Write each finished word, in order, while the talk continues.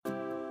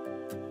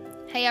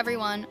Hey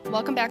everyone,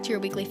 welcome back to your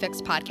Weekly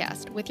Fix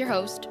podcast with your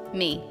host,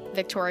 me,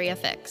 Victoria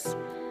Fix.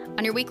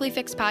 On your Weekly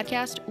Fix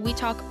podcast, we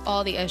talk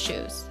all the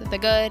issues, the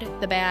good,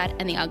 the bad,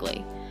 and the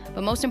ugly.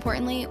 But most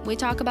importantly, we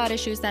talk about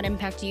issues that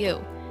impact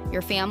you,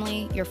 your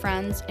family, your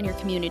friends, and your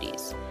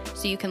communities.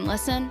 So you can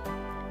listen,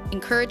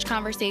 encourage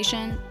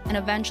conversation, and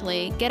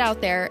eventually get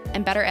out there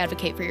and better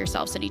advocate for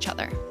yourselves and each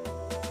other.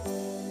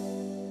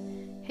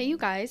 Hey you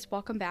guys,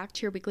 welcome back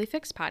to your Weekly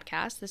Fix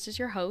podcast. This is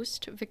your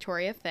host,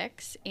 Victoria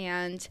Fix,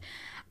 and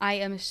I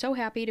am so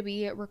happy to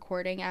be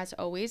recording as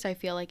always. I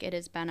feel like it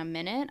has been a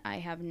minute. I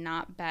have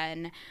not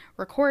been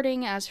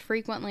recording as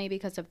frequently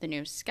because of the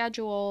new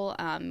schedule,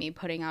 me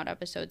putting out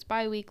episodes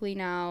bi-weekly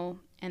now,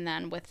 and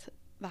then with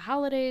the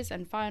holidays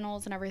and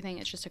finals and everything,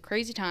 it's just a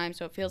crazy time,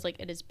 so it feels like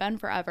it has been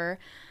forever,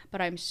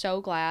 but I'm so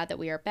glad that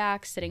we are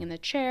back sitting in the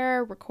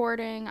chair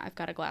recording. I've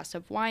got a glass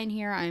of wine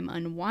here. I'm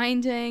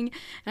unwinding,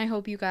 and I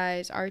hope you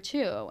guys are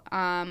too.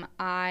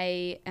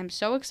 I am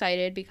so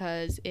excited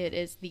because it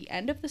is the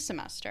end of the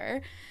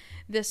semester.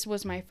 This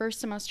was my first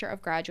semester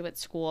of graduate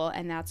school,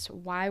 and that's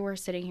why we're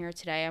sitting here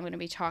today. I'm going to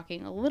be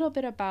talking a little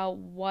bit about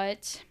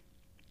what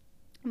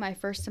my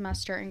first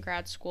semester in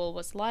grad school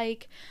was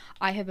like.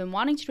 I have been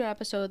wanting to do an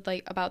episode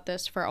about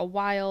this for a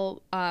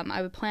while.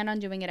 I would plan on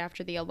doing it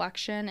after the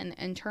election and the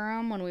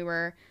interim when we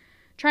were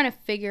trying to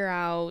figure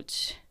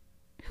out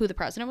who the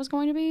president was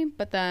going to be.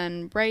 But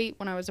then right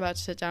when I was about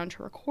to sit down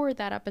to record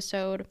that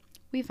episode,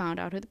 we found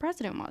out who the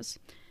president was.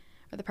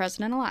 Or the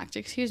president-elect,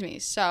 excuse me.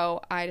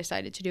 So I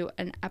decided to do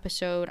an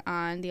episode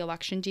on the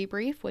election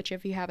debrief, which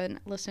if you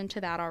haven't listened to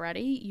that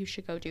already, you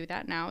should go do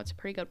that now. It's a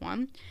pretty good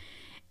one.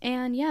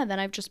 And yeah, then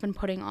I've just been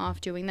putting off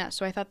doing that.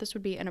 So I thought this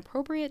would be an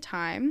appropriate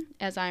time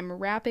as I'm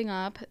wrapping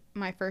up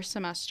my first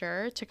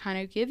semester to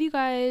kind of give you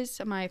guys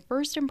my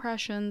first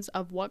impressions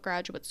of what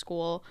graduate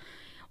school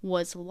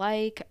was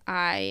like.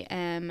 I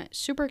am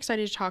super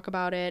excited to talk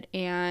about it.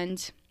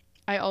 And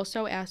I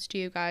also asked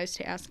you guys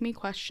to ask me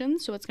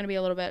questions. So it's going to be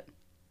a little bit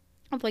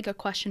of like a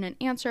question and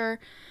answer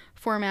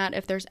format.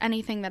 If there's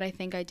anything that I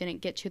think I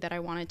didn't get to that I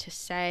wanted to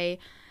say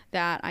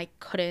that I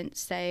couldn't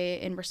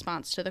say in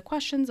response to the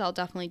questions, I'll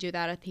definitely do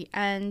that at the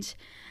end.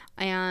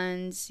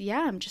 And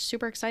yeah, I'm just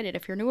super excited.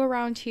 If you're new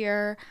around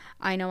here,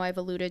 I know I've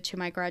alluded to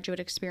my graduate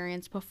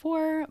experience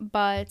before,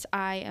 but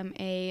I am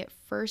a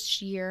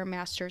first year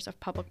Master's of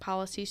Public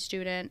Policy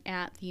student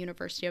at the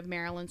University of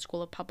Maryland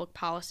School of Public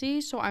Policy.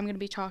 So I'm going to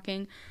be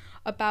talking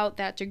about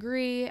that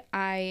degree.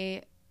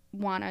 I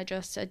want to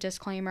just a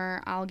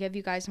disclaimer, I'll give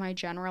you guys my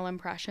general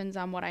impressions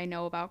on what I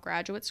know about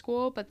graduate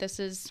school, but this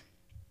is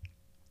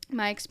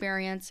my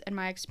experience and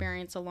my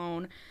experience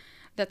alone.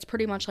 That's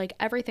pretty much like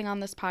everything on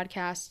this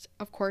podcast.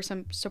 Of course,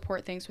 I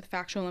support things with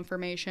factual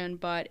information,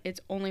 but it's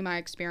only my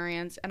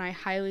experience, and I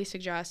highly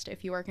suggest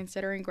if you are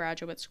considering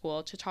graduate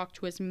school to talk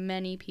to as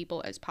many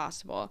people as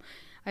possible.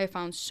 I have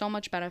found so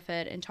much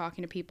benefit in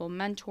talking to people,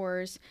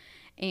 mentors,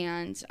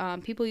 and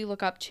people you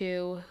look up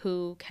to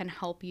who can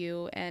help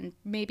you and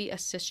maybe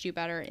assist you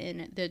better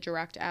in the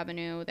direct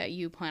avenue that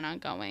you plan on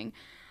going.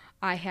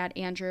 I had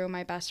Andrew,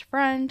 my best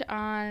friend,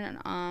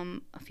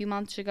 on a few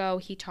months ago.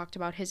 He talked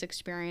about his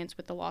experience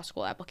with the law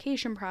school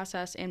application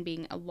process and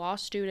being a law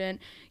student.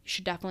 You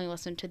should definitely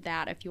listen to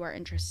that if you are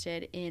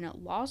interested in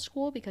law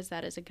school, because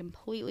that is a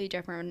completely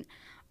different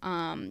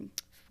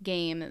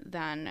game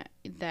than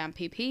the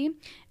MPP.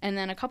 And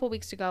then a couple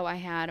weeks ago, I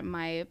had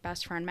my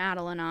best friend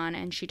Madeline on,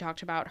 and she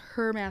talked about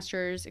her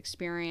master's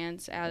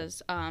experience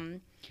as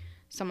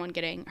someone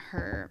getting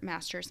her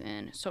master's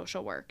in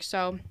social work.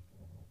 So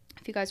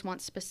if you guys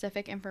want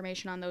specific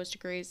information on those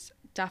degrees,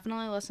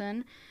 definitely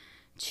listen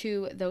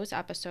to those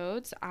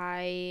episodes.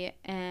 I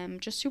am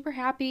just super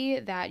happy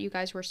that you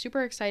guys were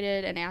super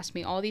excited and asked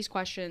me all these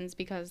questions,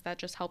 because that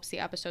just helps the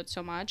episode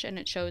so much, and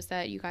it shows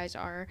that you guys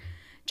are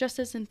just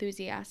as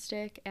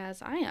enthusiastic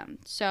as I am.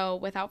 So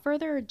without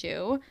further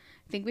ado,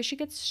 I think we should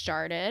get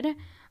started.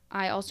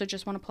 I also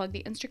just want to plug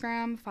the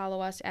Instagram.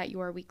 Follow us at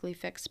Your Weekly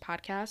Fix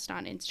podcast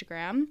on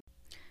Instagram.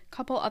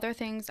 Couple other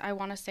things. I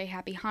want to say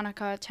happy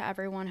Hanukkah to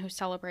everyone who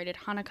celebrated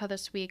Hanukkah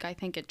this week. I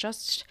think it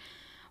just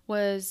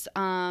was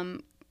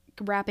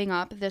wrapping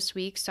up this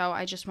week, so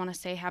I just want to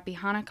say happy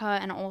Hanukkah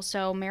and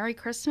also Merry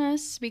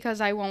Christmas, because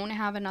I won't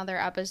have another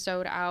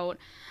episode out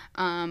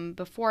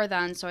before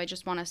then. So I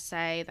just want to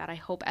say that I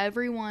hope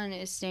everyone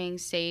is staying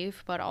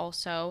safe, but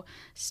also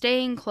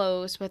staying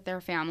close with their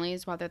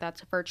families, whether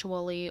that's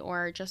virtually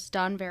or just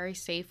done very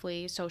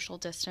safely, social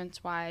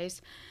distance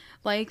wise.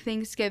 Like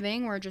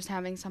Thanksgiving, we're just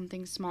having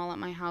something small at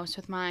my house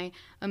with my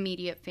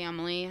immediate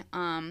family.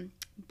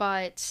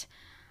 But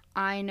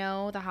I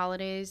know the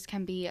holidays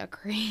can be a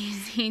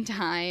crazy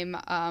time.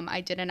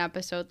 I did an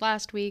episode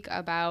last week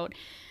about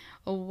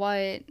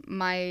what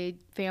my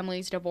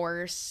family's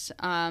divorce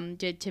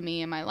did to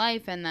me in my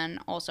life, and then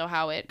also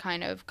how it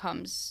kind of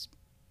comes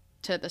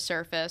to the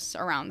surface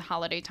around the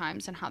holiday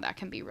times and how that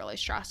can be really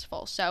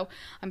stressful. So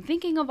I'm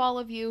thinking of all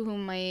of you who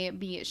may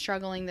be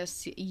struggling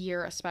this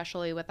year,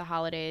 especially with the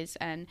holidays,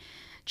 and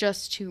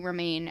just to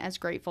remain as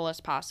grateful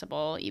as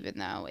possible, even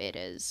though it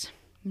is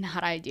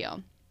not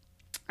ideal.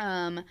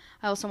 I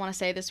also want to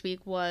say this week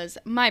was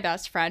my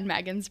best friend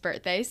Megan's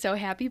birthday, so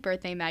happy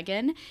birthday,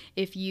 Megan.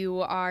 If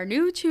you are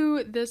new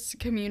to this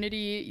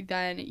community,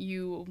 then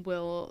you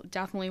will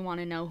definitely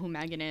want to know who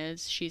Megan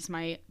is. She's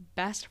my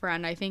best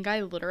friend. I think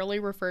I literally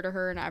refer to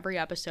her in every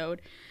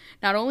episode.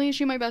 Not only is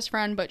she my best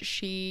friend, but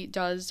she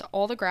does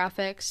all the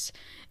graphics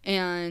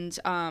and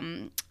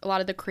a lot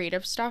of the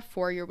creative stuff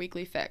for your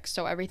weekly fix.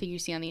 So everything you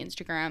see on the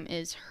Instagram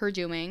is her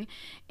doing,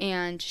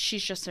 and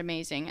she's just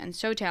amazing and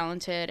so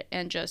talented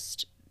and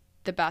just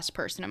the best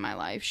person in my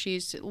life.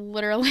 She's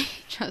literally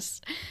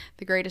just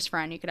the greatest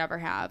friend you could ever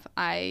have.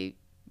 Megan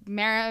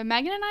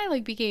and I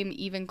like became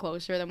even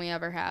closer than we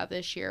ever have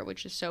this year,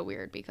 which is so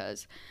weird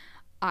because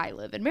I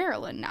live in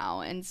Maryland now,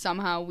 and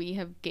somehow we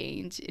have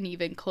gained an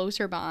even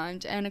closer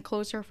bond and a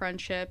closer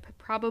friendship,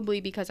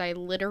 probably because I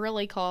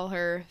literally call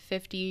her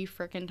 50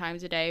 freaking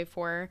times a day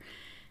for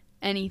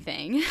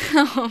anything.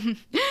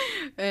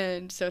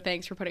 And so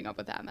thanks for putting up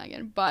with that,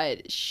 Megan.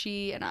 But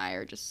she and I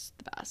are just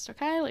the best,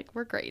 okay? Like,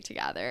 we're great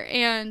together.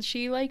 And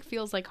she, like,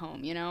 feels like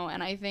home, you know?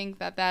 And I think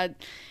that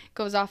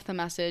goes off the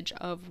message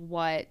of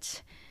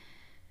what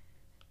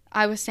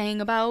I was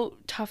saying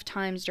about tough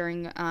times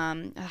during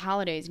the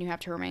holidays, and you have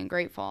to remain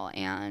grateful.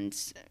 And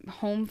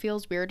home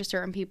feels weird to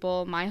certain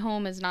people. My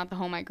home is not the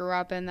home I grew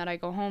up in that I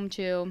go home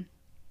to.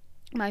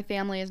 My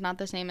family is not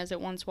the same as it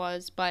once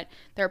was, but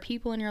there are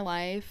people in your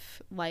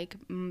life, like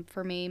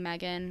for me,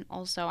 Megan,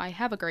 also, I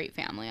have a great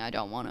family. I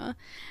don't want to,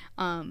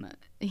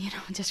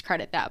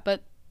 discredit that,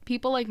 but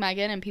people like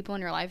Megan and people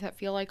in your life that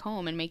feel like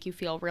home and make you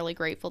feel really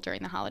grateful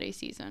during the holiday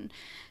season.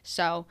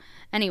 So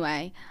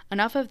anyway,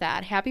 enough of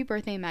that. Happy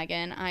birthday,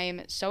 Megan.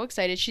 I'm so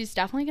excited. She's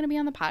definitely going to be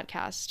on the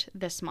podcast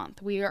this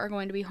month. We are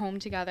going to be home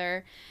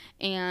together,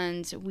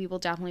 and we will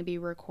definitely be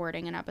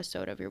recording an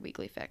episode of your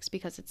weekly fix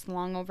because it's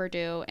long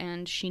overdue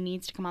and she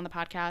needs to come on the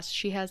podcast.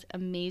 She has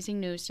amazing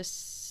news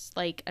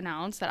to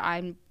announce that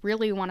I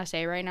really want to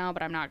say right now,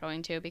 but I'm not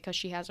going to because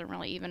she hasn't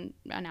really even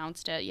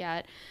announced it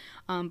yet.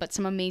 But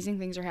some amazing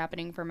things are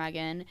happening for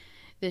Megan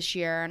this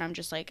year, and I'm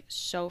just like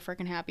so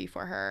freaking happy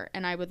for her.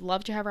 And I would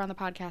love to have her on the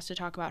podcast to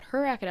talk about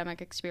her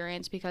academic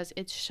experience because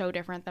it's so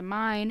different than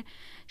mine.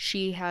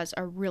 She has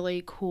a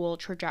really cool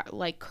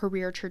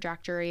career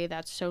trajectory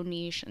that's so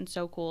niche and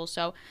so cool.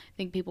 So I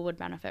think people would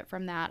benefit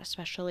from that,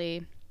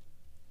 especially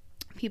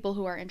people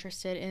who are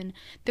interested in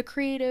the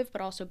creative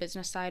but also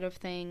business side of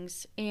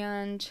things.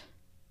 And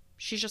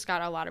she's just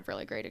got a lot of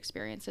really great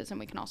experiences, and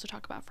we can also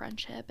talk about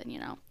friendship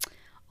and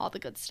all the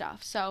good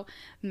stuff. So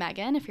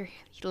Megan, if you're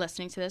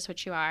listening to this,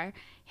 which you are,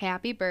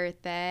 happy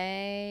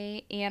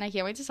birthday, and I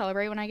can't wait to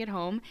celebrate when I get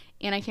home,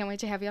 and I can't wait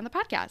to have you on the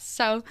podcast.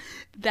 So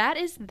that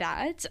is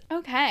that.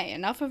 Okay,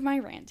 enough of my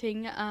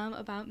ranting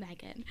about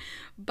Megan.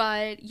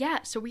 But yeah,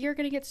 so we are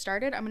going to get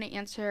started. I'm going to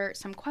answer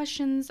some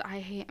questions.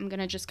 I'm going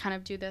to just kind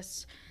of do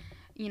this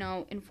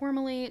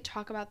informally,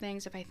 talk about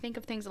things if I think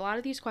of things. A lot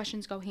of these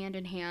questions go hand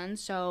in hand,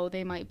 so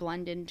they might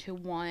blend into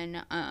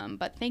one.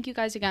 But thank you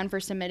guys again for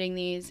submitting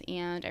these,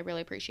 and I really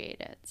appreciate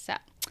it. So,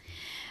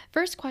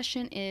 first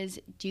question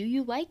is, do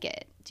you like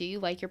it? Do you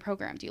like your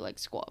program? Do you like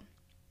school?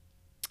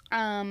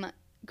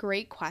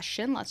 Great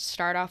question. Let's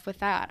start off with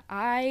that.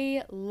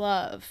 I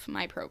love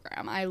my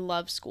program. I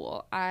love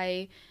school.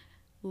 I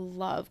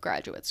love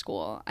graduate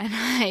school, and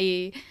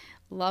I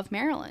love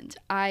Maryland.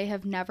 I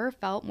have never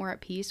felt more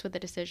at peace with a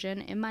decision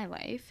in my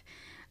life.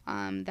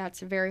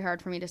 That's very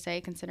hard for me to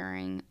say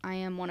considering I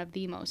am one of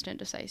the most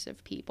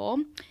indecisive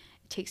people.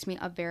 It takes me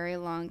a very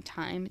long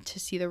time to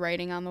see the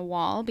writing on the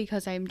wall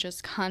because I'm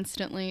just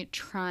constantly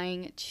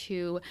trying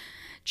to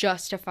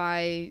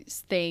justify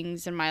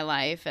things in my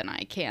life and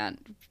I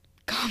can't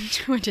come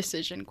to a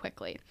decision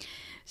quickly.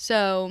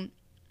 So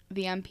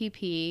the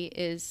MPP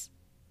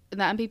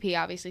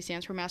obviously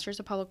stands for Masters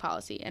of Public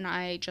Policy, and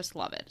I just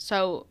love it.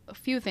 So a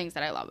few things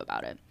that I love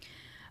about it.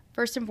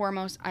 First and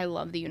foremost, I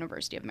love the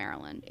University of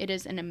Maryland. It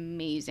is an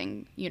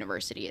amazing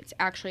university. It's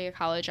actually a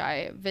college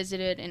I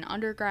visited in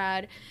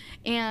undergrad,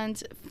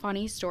 and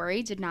funny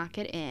story, did not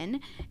get in,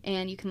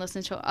 and you can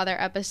listen to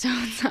other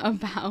episodes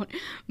about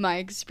my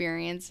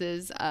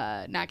experiences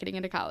not getting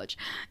into college.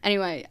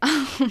 Anyway,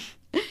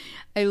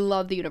 I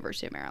love the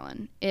University of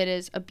Maryland. It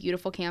is a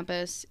beautiful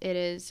campus. It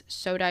is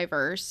so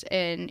diverse,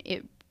 and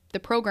the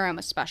program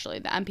especially,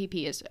 the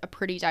MPP, is a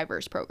pretty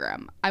diverse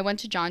program. I went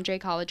to John Jay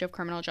College of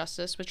Criminal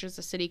Justice, which is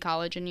a city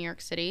college in New York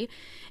City,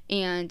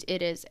 and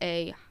it is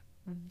a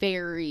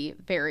very,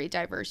 very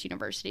diverse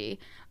university.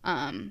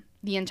 The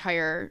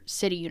entire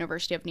city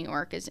University of New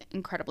York is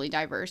incredibly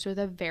diverse with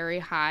a very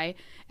high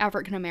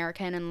African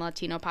American and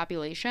Latino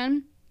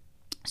population.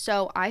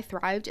 So I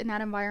thrived in that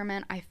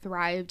environment. I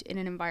thrived in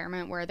an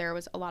environment where there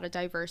was a lot of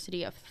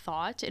diversity of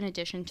thought in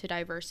addition to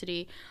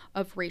diversity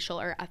of racial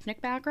or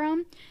ethnic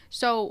background.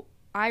 So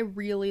I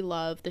really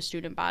love the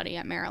student body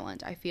at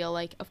Maryland. I feel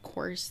like, of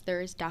course, there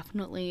is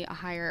definitely a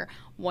higher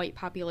white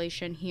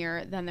population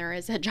here than there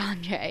is at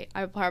John Jay.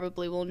 I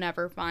probably will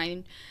never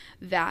find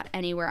that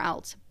anywhere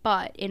else.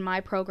 But in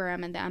my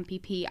program and the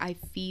MPP, I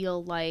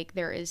feel like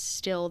there is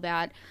still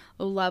that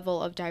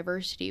level of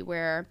diversity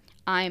where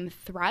I'm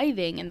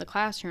thriving in the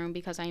classroom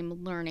because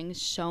I'm learning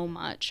so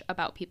much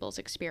about people's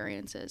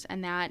experiences.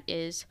 And that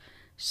is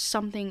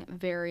something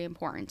very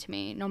important to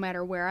me. No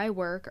matter where I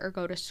work or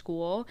go to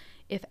school,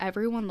 if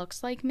everyone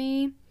looks like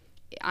me,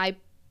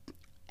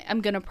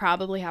 I'm going to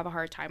probably have a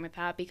hard time with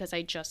that, because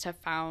I just have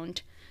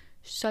found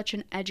such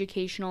an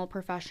educational,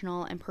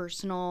 professional, and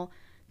personal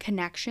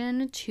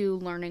connection to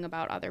learning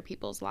about other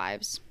people's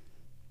lives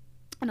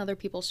and other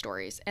people's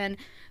stories. And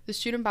the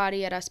student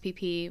body at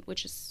SPP,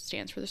 which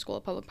stands for the School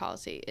of Public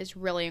Policy, is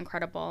really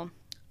incredible.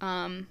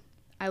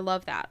 I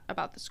love that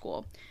about the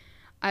school.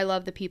 I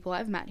love the people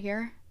I've met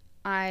here.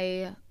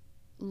 I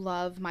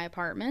love my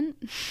apartment.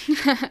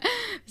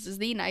 This is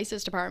the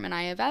nicest apartment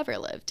I have ever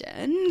lived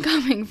in,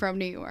 coming from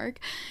New York.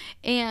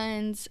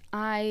 And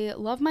I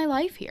love my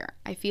life here.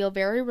 I feel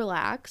very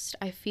relaxed.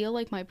 I feel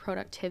like my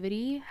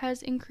productivity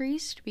has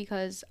increased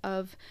because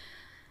of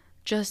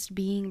just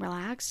being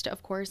relaxed.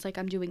 Of course, like,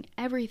 I'm doing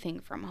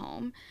everything from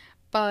home,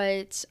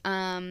 but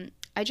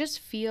I just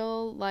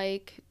feel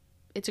like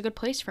it's a good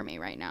place for me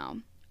right now.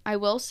 I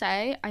will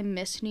say I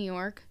miss New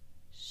York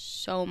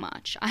so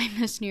much. I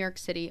miss New York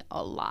City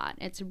a lot.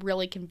 It's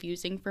really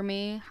confusing for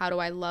me. How do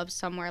I love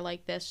somewhere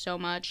like this so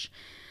much,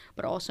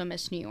 but also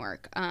miss New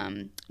York?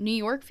 New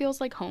York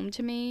feels like home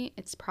to me.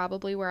 It's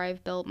probably where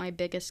I've built my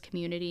biggest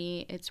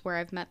community. It's where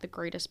I've met the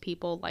greatest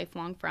people,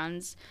 lifelong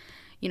friends.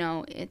 You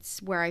know,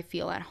 it's where I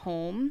feel at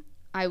home.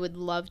 I would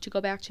love to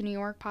go back to New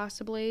York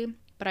possibly,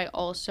 but I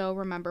also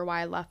remember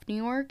why I left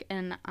New York,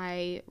 and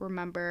I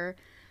remember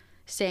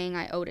saying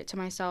I owed it to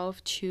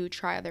myself to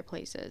try other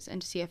places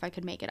and to see if I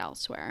could make it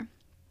elsewhere.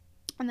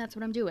 And that's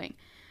what I'm doing.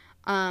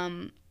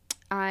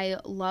 I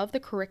love the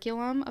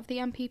curriculum of the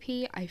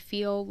MPP. I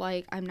feel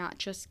like I'm not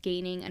just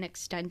gaining an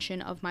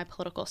extension of my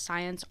political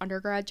science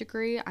undergrad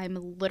degree.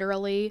 I'm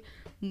literally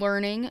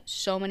learning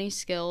so many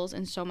skills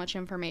and so much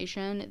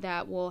information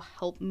that will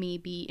help me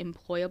be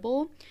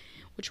employable,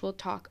 which we'll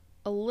talk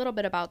a little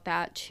bit about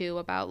that too,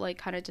 about like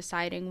kind of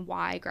deciding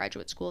why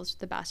graduate school is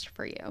the best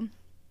for you.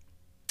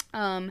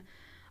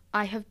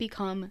 I have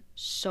become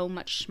so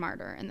much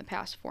smarter in the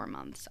past 4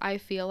 months. I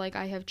feel like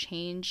I have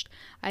changed.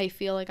 I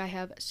feel like I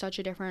have such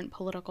a different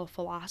political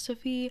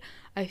philosophy.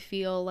 I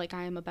feel like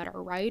I am a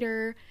better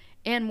writer.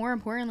 And more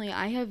importantly,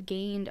 I have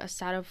gained a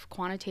set of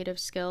quantitative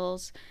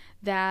skills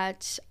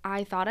that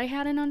I thought I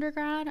had in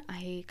undergrad.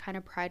 I kind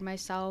of pride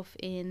myself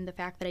in the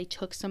fact that I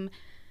took some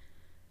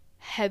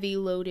heavy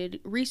loaded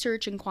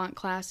research and quant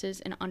classes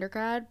in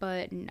undergrad,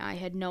 but I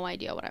had no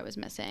idea what I was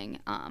missing.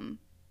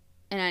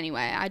 And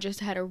anyway, I just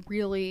had a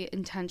really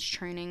intense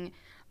training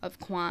of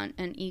quant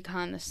and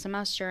econ this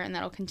semester, and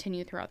that'll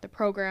continue throughout the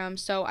program.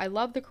 So I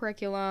love the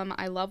curriculum.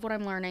 I love what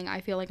I'm learning.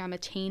 I feel like I'm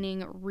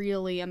attaining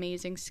really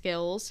amazing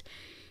skills,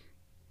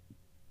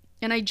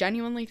 and I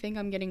genuinely think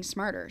I'm getting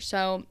smarter.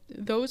 So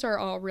those are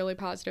all really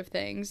positive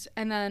things.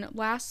 And then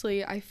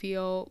lastly, I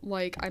feel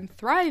like I'm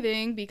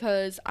thriving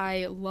because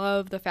I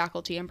love the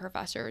faculty and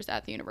professors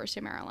at the University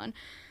of Maryland,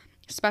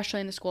 especially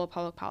in the School of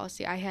Public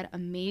Policy. I had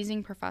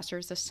amazing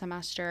professors this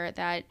semester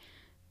that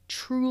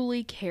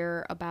truly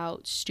care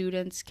about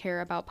students, care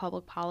about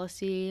public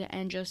policy,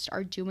 and just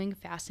are doing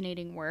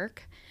fascinating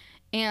work.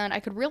 And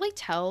I could really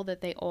tell that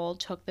they all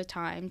took the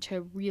time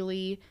to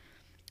really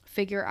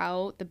figure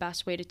out the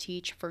best way to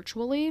teach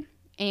virtually,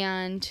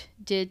 and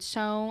did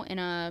so in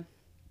a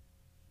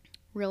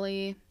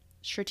really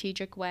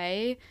strategic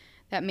way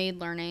that made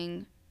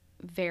learning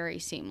very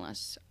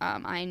seamless.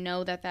 I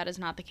know that that is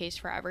not the case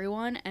for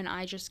everyone, and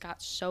I just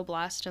got so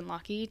blessed and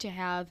lucky to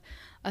have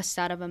a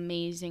set of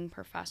amazing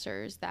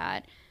professors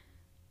that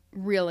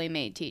really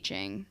made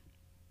teaching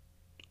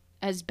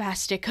as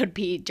best it could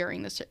be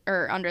during this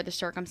or under the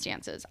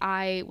circumstances.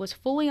 I was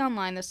fully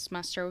online this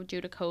semester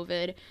due to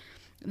COVID.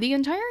 The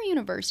entire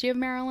University of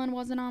Maryland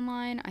wasn't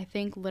online. I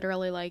think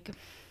literally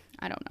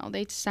I don't know,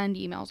 they send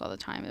emails all the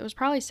time. It was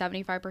probably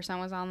 75%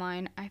 was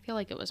online. I feel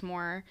like it was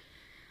more.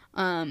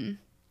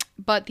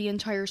 But the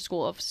entire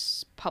School of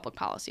Public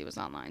Policy was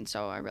online,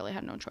 so I really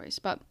had no choice,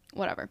 but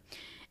whatever.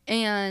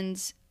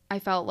 And I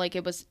felt like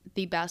it was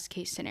the best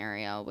case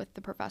scenario with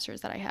the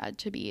professors that I had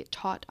to be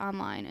taught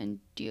online and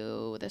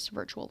do this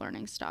virtual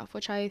learning stuff,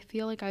 which I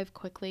feel like I've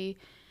quickly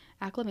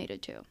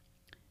acclimated to.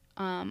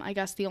 I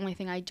guess the only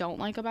thing I don't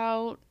like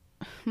about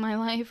my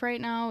life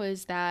right now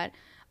is that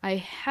I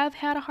have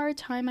had a hard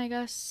time, I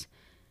guess,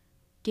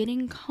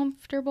 getting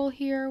comfortable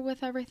here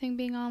with everything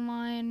being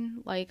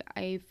online. Like,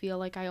 I feel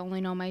like I only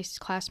know my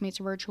classmates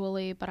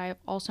virtually, but I've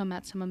also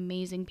met some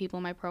amazing people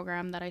in my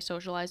program that I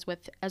socialize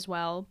with as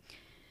well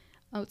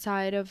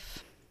outside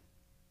of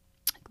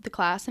the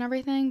class and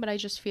everything, but I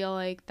just feel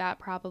like that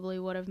probably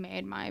would have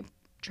made my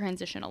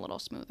transition a little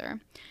smoother.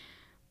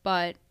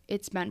 But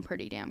it's been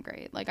pretty damn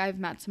great. Like, I've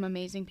met some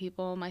amazing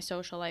people. My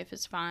social life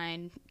is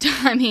fine.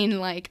 I mean,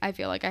 like, I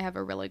feel like I have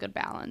a really good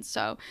balance.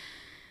 So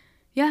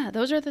yeah,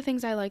 those are the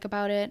things I like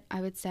about it.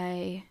 I would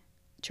say,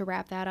 to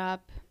wrap that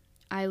up,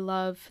 I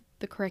love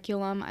the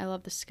curriculum. I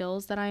love the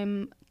skills that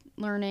I'm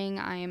learning.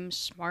 I am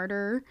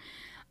smarter.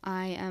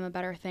 I am a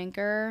better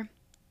thinker.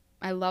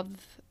 I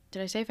love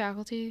did I say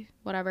faculty?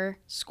 Whatever.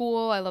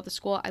 School. I love the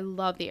school. I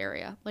love the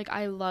area. Like,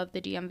 I love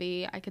the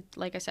DMV.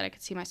 Like I said, I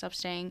could see myself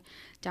staying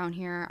down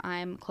here.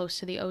 I'm close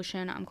to the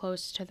ocean. I'm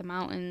close to the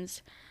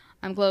mountains.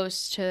 I'm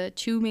close to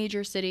 2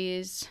 major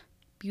cities,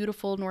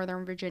 beautiful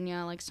Northern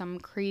Virginia, like some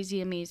crazy,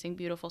 amazing,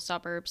 beautiful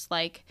suburbs.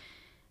 Like,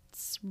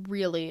 it's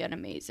really an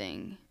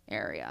amazing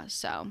area.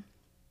 So,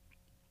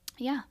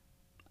 yeah,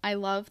 I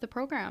love the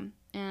program.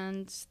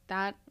 And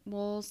that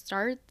will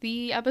start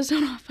the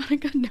episode off on a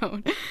good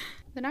note.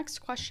 The next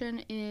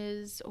question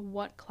is,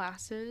 what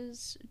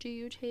classes do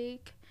you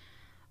take?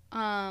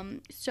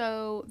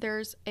 So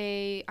there's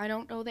I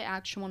don't know the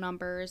actual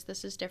numbers.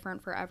 This is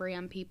different for every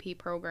MPP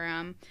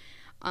program.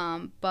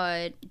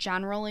 But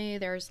generally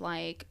there's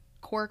like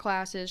core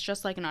classes,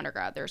 just like an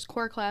undergrad. There's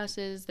core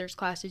classes, there's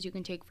classes you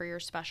can take for your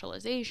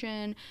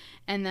specialization,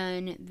 and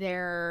then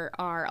there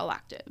are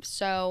electives.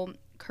 So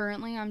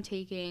currently I'm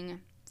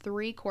taking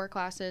 3 core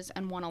classes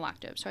and 1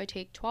 elective. So I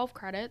take 12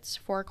 credits,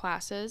 4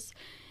 classes,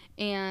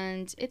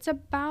 and it's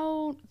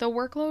about, the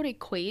workload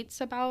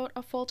equates about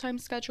a full-time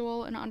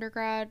schedule in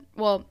undergrad.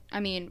 Well, I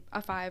mean,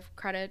 a 5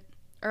 credit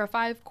or a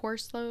 5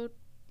 course load,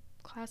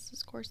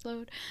 course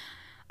load.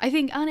 I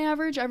think on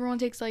average, everyone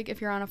takes, like, if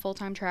you're on a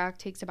full-time track,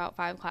 takes about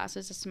 5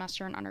 classes a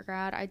semester in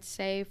undergrad. I'd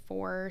say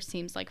 4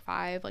 seems like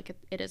 5, like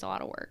it is a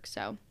lot of work.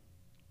 So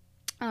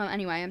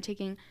anyway, I'm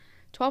taking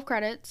 12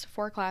 credits,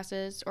 4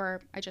 classes,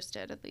 or I just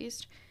did at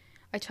least.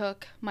 I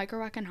took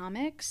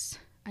microeconomics.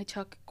 I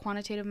took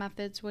quantitative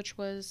methods, which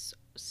was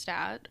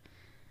stat.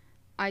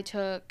 I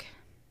took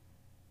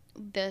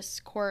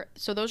this core.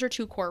 So those are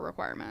 2 core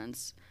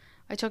requirements.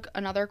 I took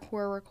another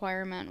core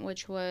requirement,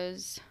 which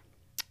was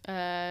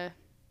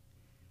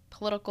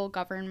political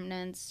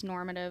governance,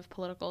 normative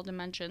political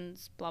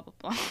dimensions, blah, blah,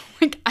 blah.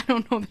 Like, I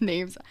don't know the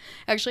names.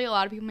 Actually, a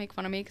lot of people make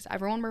fun of me because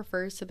everyone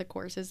refers to the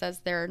courses as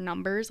their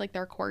numbers, like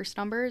their course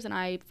numbers, and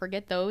I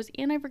forget those,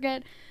 and I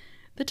forget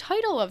the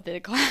title of the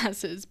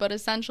classes. But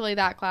essentially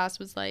that class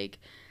was like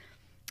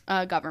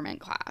a government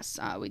class.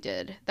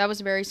 That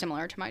was very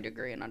similar to my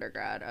degree in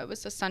undergrad. It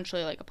was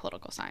essentially like a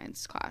political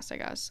science class, I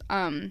guess.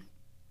 And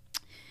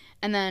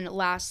then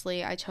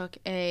lastly, I took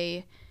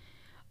an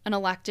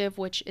elective,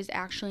 which is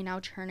actually now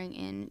turning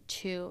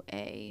into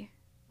a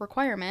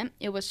requirement.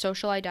 It was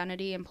social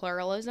identity and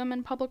pluralism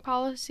in public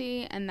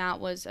policy, and that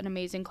was an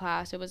amazing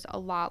class. It was a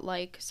lot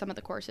like some of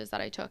the courses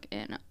that I took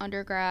in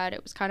undergrad.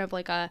 It was kind of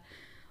like a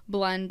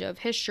blend of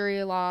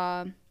history,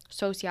 law,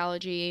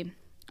 sociology,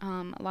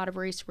 a lot of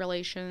race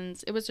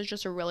relations. It was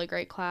just a really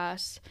great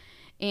class,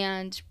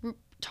 and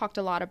talked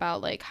a lot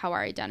about like how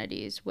our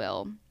identities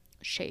will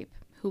shape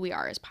who we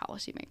are as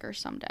policymakers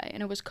someday.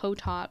 And it was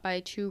co-taught by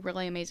 2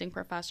 really amazing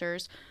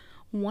professors,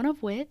 one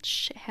of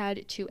which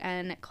had to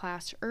end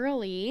class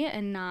early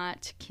and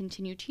not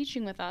continue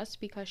teaching with us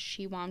because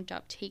she wound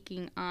up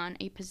taking on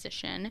a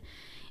position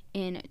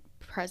in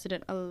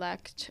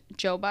President-elect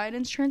Joe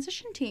Biden's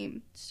transition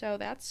team. So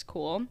that's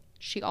cool.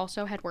 She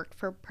also had worked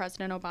for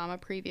President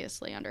Obama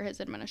previously under his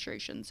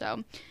administration.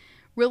 So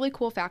really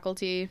cool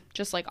faculty,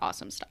 just like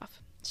awesome stuff.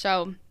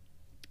 So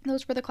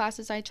those were the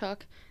classes I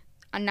took.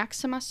 Next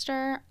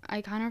semester,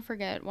 I kind of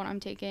forget what I'm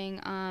taking.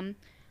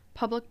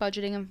 Public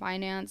budgeting and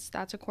finance,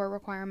 that's a core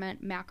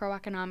requirement.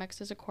 Macroeconomics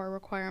is a core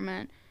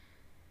requirement.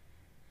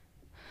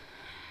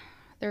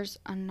 There's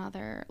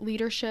another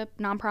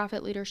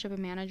nonprofit leadership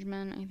and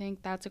management. I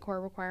think that's a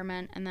core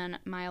requirement. And then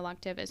my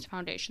elective is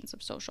foundations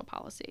of social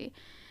policy.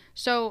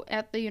 So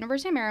at the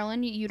University of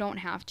Maryland, you don't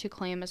have to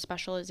claim a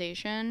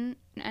specialization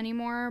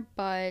anymore,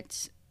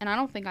 and I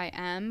don't think I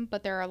am,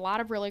 but there are a lot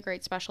of really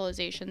great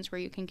specializations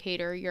where you can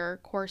cater your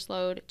course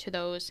load to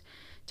those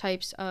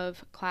types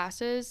of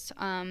classes.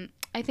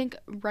 I think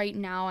right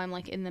now I'm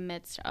like in the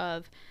midst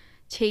of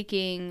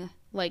taking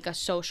like a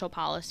social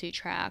policy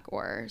track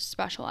or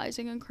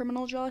specializing in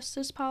criminal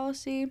justice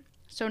policy.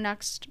 So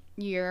next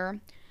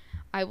year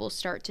I will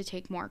start to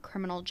take more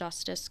criminal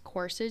justice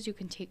courses. You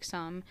can take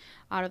some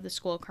out of the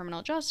School of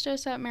Criminal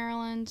Justice at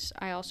Maryland.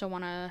 I also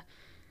want to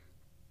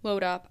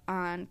load up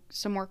on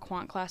some more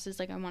quant classes.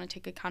 Like I want to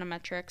take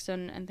econometrics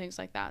and things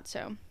like that.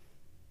 So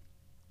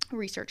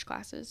research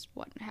classes,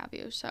 what have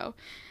you. So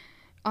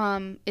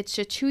it's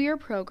a 2-year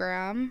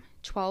program,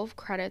 12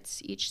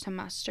 credits each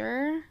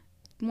semester.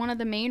 One of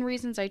the main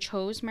reasons I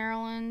chose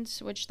Maryland,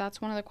 which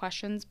that's one of the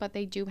questions, but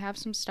they do have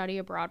some study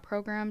abroad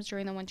programs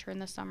during the winter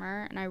and the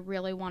summer, and I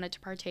really wanted to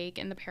partake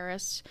in the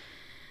Paris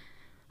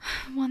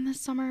one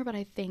this summer, but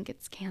I think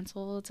it's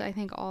canceled. I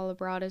think all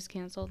abroad is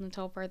canceled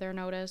until further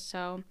notice,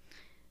 so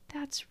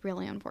that's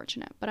really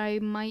unfortunate, but I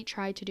might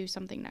try to do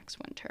something next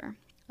winter.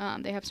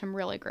 They have some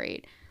really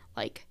great,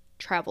 like,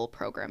 travel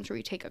programs where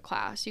you take a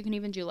class. You can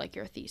even do, like,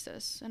 your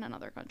thesis in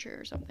another country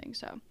or something,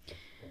 so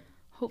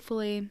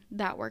hopefully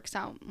that works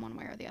out one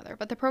way or the other.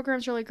 But the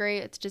program's really great.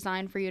 It's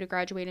designed for you to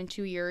graduate in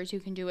 2 years. You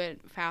can do it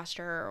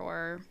faster,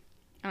 or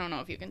I don't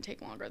know if you can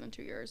take longer than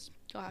 2 years.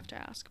 You'll have to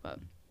ask, but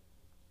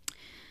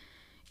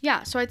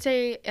yeah, so I'd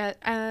say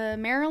at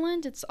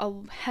Maryland, it's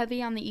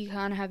heavy on the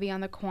econ, heavy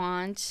on the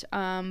quant,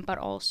 but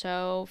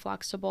also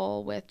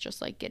flexible with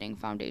just like getting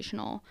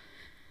foundational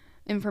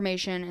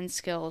information and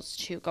skills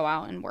to go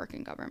out and work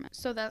in government.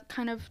 So that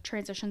kind of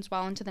transitions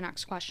well into the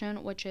next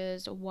question, which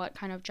is what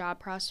kind of job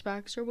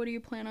prospects or what do you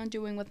plan on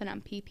doing with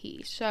an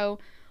MPP? So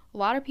a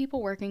lot of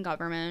people work in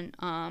government.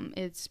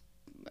 It's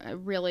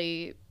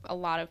really a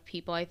lot of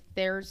people.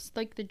 There's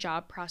like the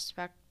job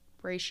prospect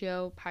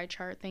ratio pie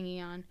chart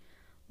thingy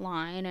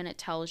online, and it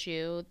tells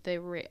you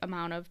the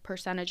amount of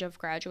percentage of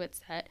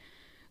graduates that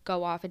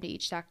go off into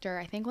each sector.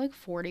 I think like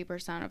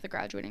 40% of the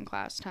graduating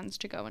class tends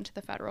to go into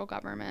the federal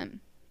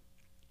government.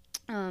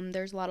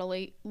 There's a lot of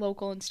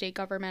local and state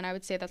government. I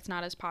would say that's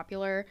not as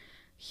popular.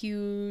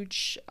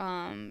 Huge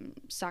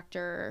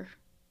sector,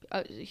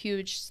 a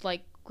huge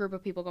like group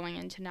of people going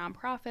into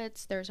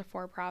nonprofits. There's a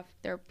for-profit.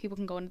 There people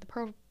can go into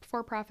the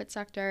for-profit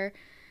sector.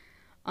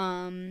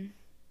 And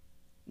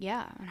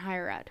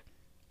higher ed.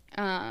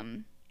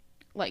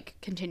 Like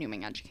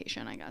continuing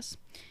education, I guess.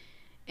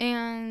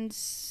 And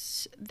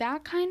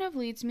that kind of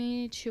leads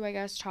me to, I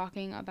guess,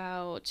 talking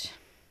about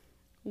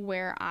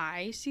where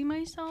I see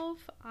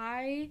myself.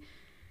 I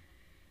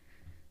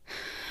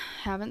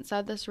haven't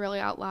said this really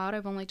out loud.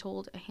 I've only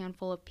told a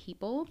handful of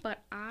people,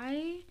 but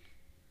I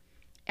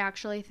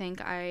actually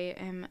think I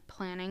am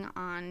planning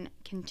on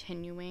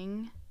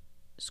continuing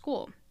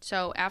school.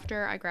 So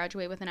after I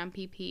graduate with an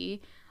MPP,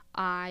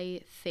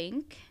 I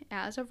think,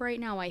 as of right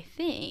now, I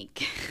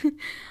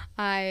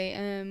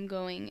am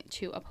going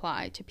to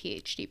apply to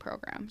PhD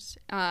programs.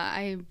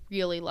 I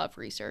really love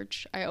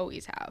research. I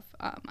always have.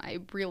 I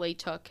really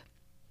took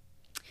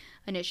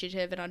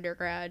initiative in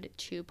undergrad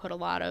to put a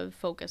lot of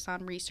focus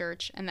on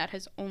research, and that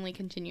has only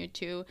continued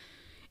to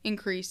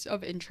increase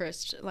of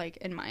interest like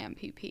in my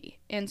MPP.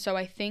 And so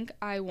I think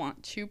I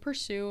want to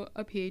pursue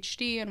a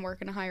PhD and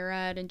work in higher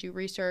ed and do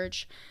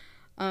research.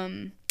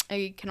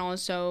 I can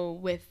also,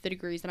 with the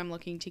degrees that I'm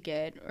looking to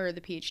get, or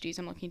the PhDs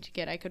I'm looking to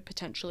get, I could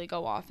potentially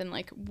go off and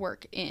like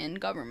work in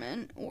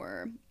government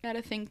or at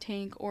a think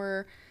tank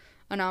or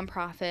a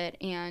nonprofit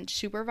and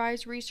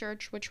supervise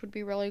research, which would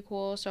be really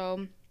cool.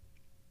 So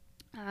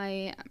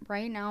right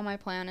now my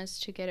plan is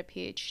to get a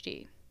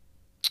PhD.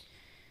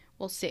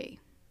 We'll see.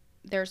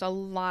 There's a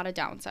lot of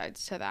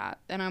downsides to that,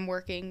 and I'm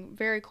working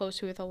very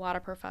closely with a lot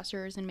of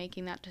professors in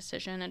making that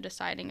decision and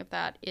deciding if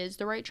that is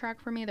the right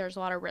track for me. There's a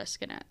lot of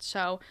risk in it.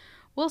 So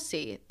we'll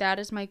see. That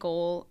is my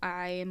goal.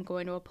 I am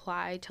going to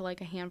apply to like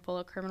a handful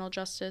of criminal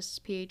justice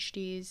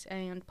PhDs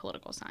and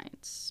political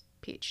science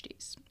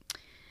PhDs.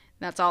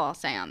 That's all I'll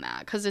say on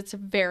that, because it's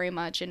very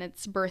much in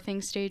its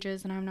birthing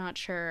stages, and I'm not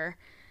sure.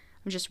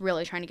 I'm just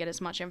really trying to get as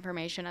much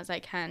information as I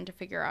can to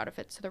figure out if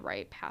it's the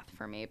right path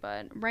for me.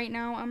 But right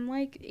now, I'm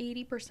like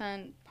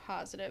 80%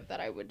 positive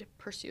that I would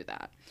pursue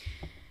that.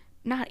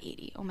 Not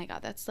 80. Oh my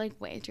God, that's like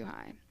way too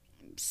high.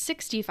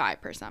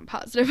 65%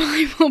 positive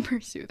I will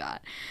pursue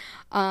that.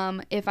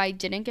 If I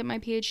didn't get my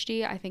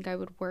PhD, I think I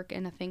would work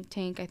in a think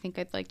tank. I think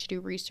I'd like to do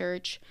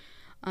research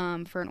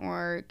for an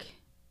org,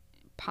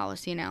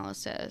 policy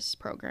analysis,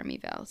 program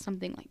eval,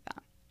 something like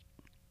that.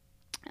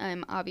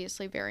 I'm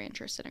obviously very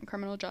interested in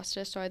criminal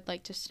justice, so I'd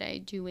like to stay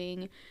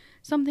doing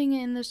something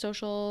in the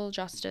social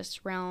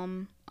justice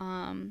realm.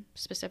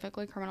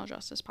 Specifically, criminal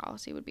justice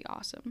policy would be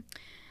awesome.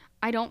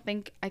 I don't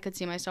think I could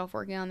see myself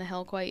working on the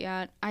Hill quite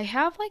yet. I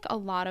have like a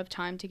lot of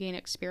time to gain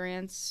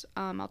experience.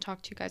 I'll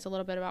talk to you guys a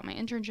little bit about my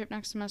internship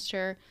next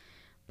semester,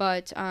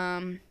 but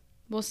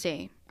we'll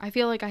see. I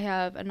feel like I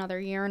have another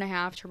year and a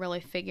half to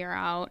really figure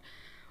out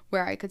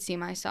where I could see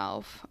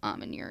myself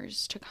in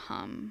years to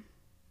come,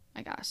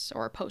 I guess,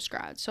 or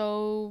post-grad.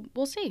 So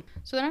we'll see.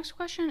 So the next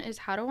question is,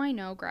 how do I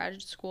know grad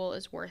school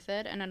is worth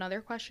it? And another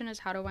question is,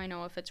 how do I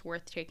know if it's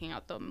worth taking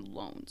out the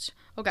loans?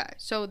 Okay,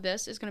 so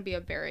this is going to be a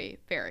very,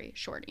 very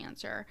short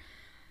answer.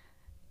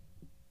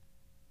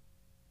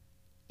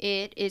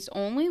 It is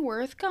only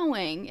worth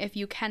going if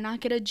you cannot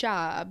get a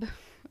job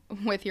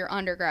with your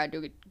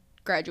undergraduate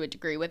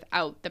degree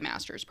without the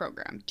master's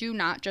program. Do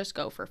not just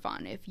go for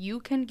fun. If you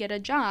can get a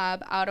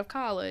job out of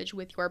college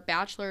with your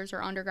bachelor's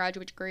or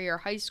undergraduate degree or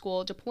high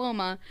school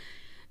diploma,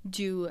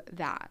 do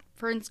that.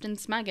 For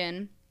instance,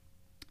 Megan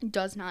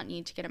does not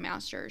need to get a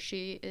master's.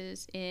 She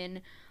is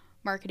in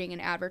marketing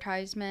and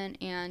advertisement,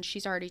 and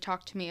she's already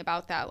talked to me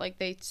about that. Like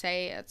they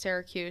say at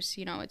Syracuse,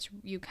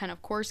 you can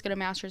of course get a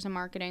master's in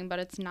marketing, but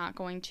it's not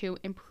going to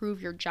improve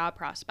your job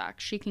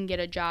prospects. She can get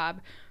a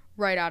job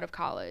right out of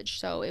college,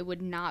 so it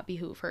would not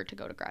behoove her to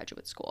go to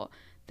graduate school.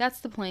 That's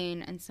the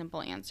plain and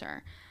simple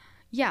answer.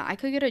 Yeah, I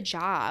could get a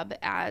job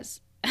as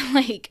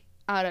like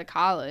out of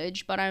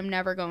college, but I'm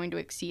never going to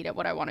exceed at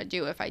what I want to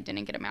do if I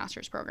didn't get a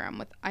master's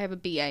program. I have a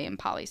BA in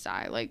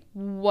poli-sci. Like,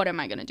 what am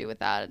I going to do with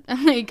that?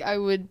 Like, I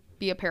would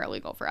be a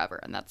paralegal forever,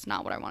 and that's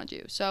not what I want to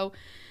do. So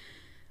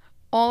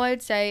all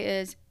I'd say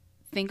is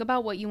think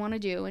about what you want to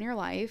do in your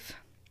life.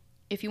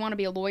 If you want to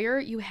be a lawyer,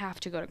 you have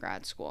to go to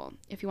grad school.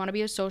 If you want to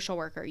be a social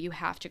worker, you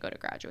have to go to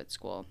graduate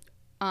school.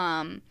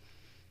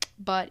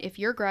 But if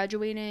you're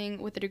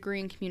graduating with a degree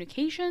in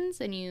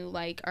communications and you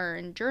are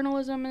in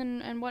journalism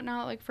and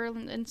whatnot, like for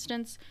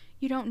instance,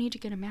 you don't need to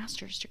get a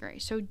master's degree.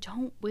 So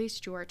don't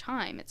waste your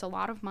time. It's a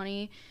lot of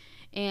money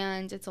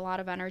and it's a lot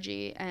of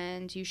energy,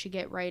 and you should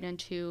get right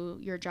into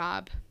your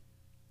job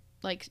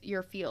like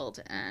your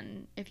field,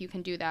 and if you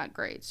can do that,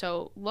 great.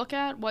 So look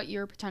at what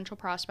your potential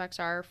prospects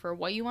are for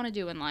what you want to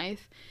do in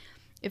life.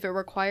 If it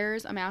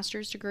requires a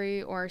master's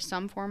degree or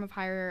some form of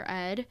higher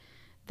ed,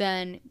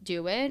 then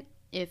do it.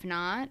 If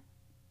not,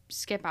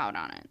 skip out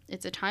on it.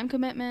 It's a time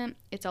commitment.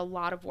 It's a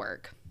lot of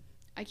work.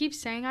 I keep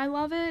saying I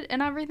love it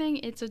and everything.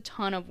 It's a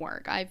ton of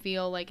work. I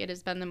feel like it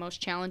has been the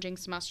most challenging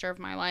semester of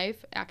my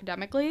life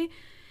academically,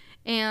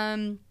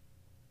 and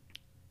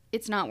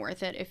it's not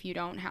worth it if you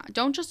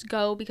don't just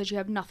go because you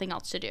have nothing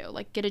else to do.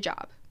 Like, get a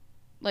job.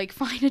 Like,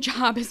 find a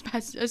job as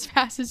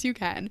fast as you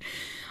can.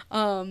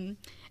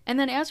 And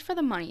then as for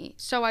the money,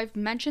 so I've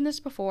mentioned this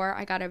before,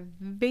 I got a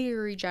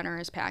very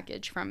generous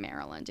package from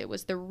Maryland. It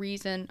was the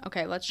reason,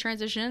 okay, let's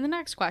transition to the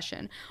next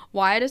question.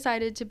 Why I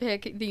decided to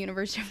pick the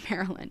University of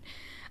Maryland.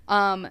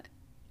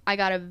 I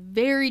got a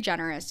very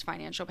generous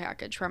financial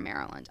package from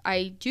Maryland.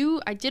 I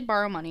did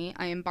borrow money.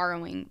 I am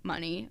borrowing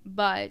money,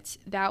 but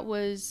that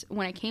was,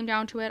 when it came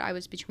down to it, I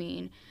was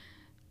between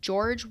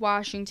George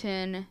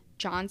Washington,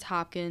 Johns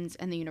Hopkins,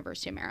 and the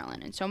University of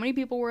Maryland. And so many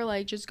people were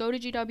like, just go to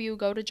GW,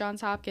 go to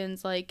Johns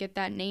Hopkins, like, get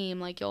that name,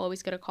 like, you'll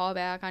always get a call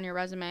back on your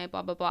resume,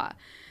 blah, blah, blah.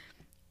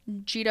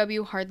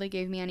 GW hardly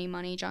gave me any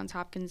money. Johns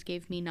Hopkins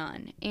gave me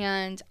none.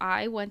 And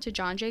I went to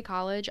John Jay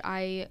College.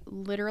 I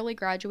literally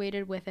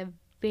graduated with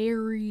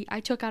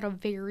I took out a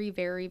very,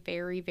 very,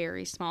 very,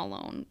 very small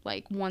loan.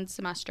 Like, one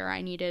semester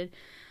I needed,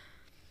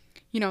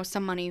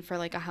 some money for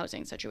like a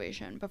housing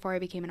situation before I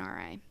became an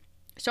RA.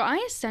 So I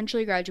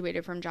essentially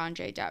graduated from John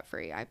Jay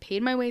debt-free. I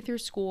paid my way through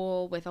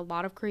school with a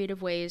lot of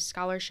creative ways,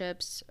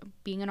 scholarships,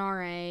 being an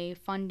RA,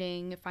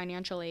 funding,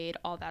 financial aid,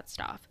 all that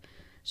stuff.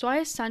 So I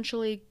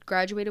essentially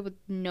graduated with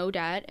no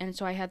debt, and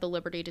so I had the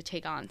liberty to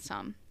take on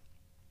some,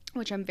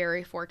 which I'm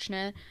very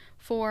fortunate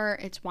for.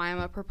 It's why I'm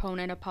a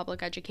proponent of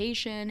public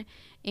education.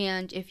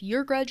 And if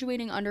you're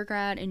graduating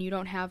undergrad and you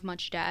don't have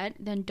much debt,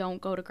 then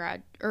don't go to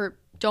grad, or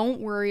don't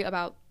worry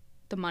about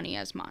the money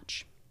as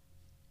much.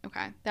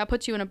 Okay, that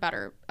puts you in a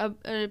better,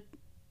 an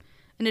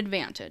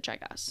advantage, I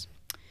guess.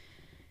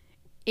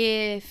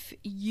 If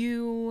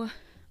you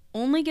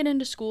only get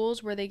into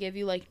schools where they give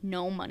you like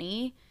no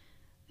money,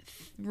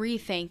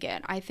 rethink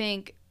it. I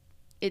think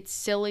it's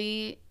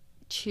silly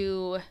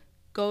to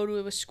go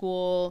to a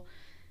school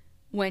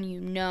when you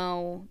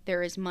know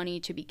there is money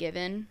to be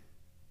given.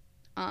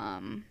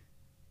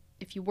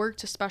 If you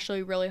worked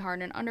especially really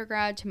hard in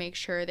undergrad to make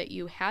sure that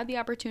you had the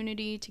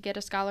opportunity to get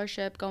a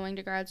scholarship going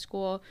to grad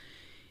school,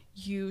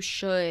 you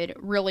should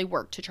really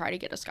work to try to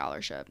get a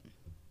scholarship.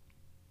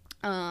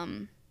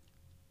 And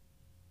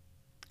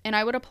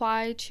I would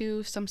apply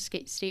to some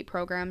state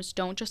programs.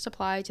 Don't just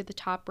apply to the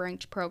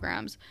top-ranked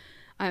programs.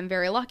 I'm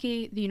very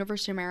lucky. The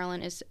University of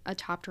Maryland is a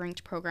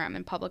top-ranked program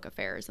in public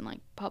affairs and like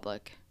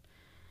public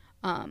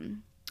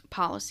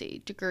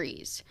policy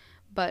degrees.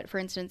 But for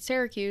instance,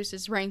 Syracuse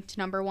is ranked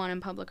number 1 in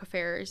public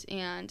affairs,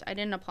 and I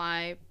didn't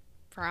apply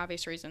for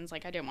obvious reasons.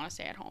 Like, I didn't want to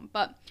stay at home,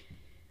 but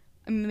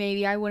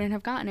maybe I wouldn't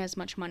have gotten as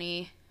much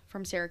money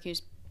from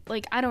Syracuse.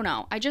 Like, I don't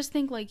know. I just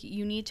think like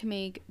you need to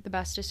make the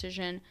best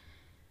decision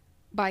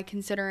by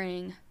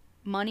considering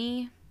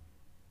money,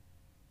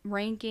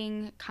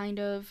 ranking, kind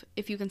of,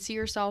 if you can see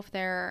yourself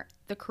there,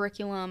 the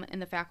curriculum,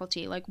 and the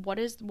faculty. Like,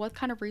 what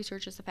kind of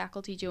research is the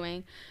faculty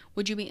doing?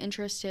 Would you be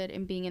interested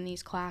in being in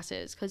these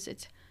classes? Because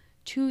it's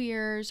 2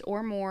 years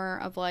or more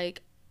of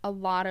like a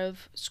lot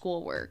of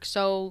schoolwork.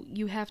 So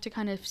you have to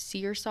kind of see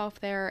yourself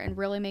there and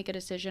really make a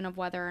decision of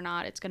whether or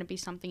not it's going to be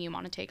something you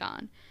want to take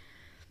on.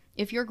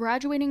 If you're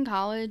graduating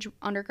college,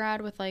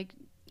 undergrad, with like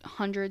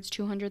hundreds,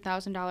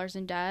 $200,000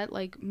 in debt,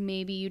 like,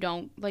 maybe you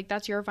don't, like,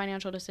 that's your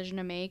financial decision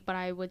to make, but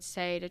I would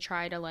say to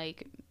try to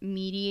like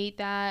mediate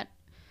that.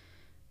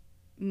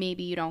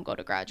 Maybe you don't go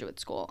to graduate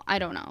school. I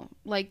don't know.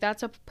 Like,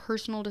 that's a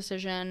personal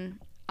decision.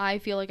 I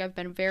feel like I've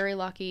been very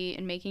lucky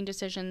in making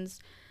decisions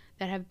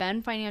that have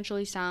been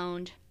financially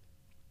sound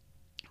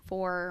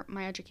for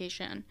my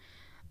education.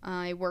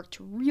 I worked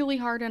really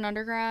hard in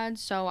undergrad,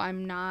 so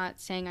I'm not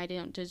saying I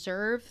didn't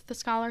deserve the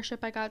scholarship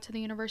I got to the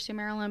University of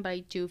Maryland, but I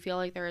do feel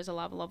like there is a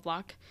level of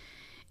luck,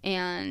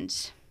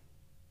 and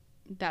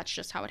that's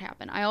just how it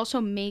happened. I also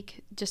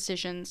make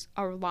decisions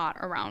a lot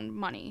around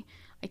money.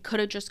 I could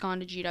have just gone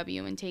to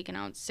GW and taken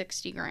out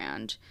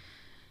 $60,000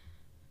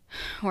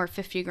 or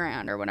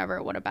 $50,000 or whatever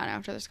it would have been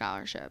after the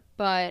scholarship.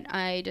 But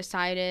I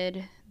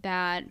decided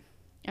that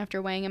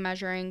after weighing and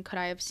measuring, could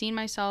I have seen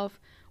myself,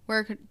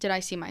 did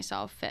I see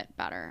myself fit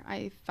better?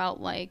 I felt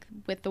like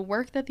with the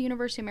work that the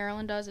University of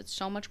Maryland does, it's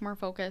so much more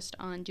focused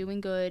on doing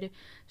good,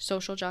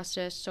 social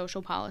justice,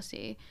 social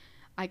policy.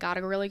 I got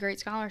a really great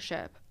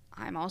scholarship.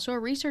 I'm also a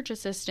research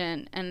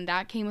assistant, and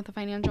that came with a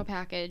financial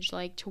package,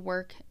 like, to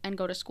work and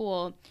go to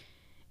school.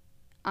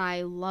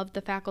 I loved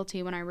the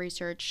faculty when I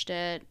researched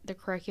it. The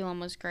curriculum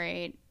was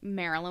great.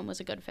 Maryland was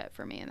a good fit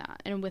for me in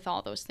that, and with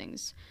all those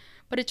things.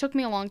 But it took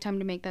me a long time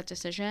to make that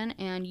decision,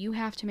 and you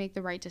have to make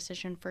the right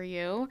decision for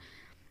you.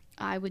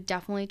 I would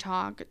definitely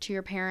talk to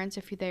your parents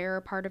if they're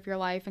a part of your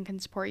life and can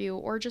support you,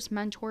 or just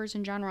mentors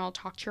in general.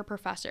 Talk to your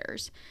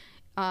professors.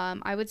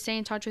 I would stay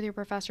in touch with your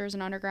professors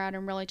in undergrad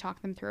and really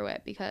talk them through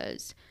it,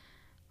 because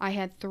I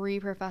had 3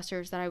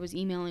 professors that I was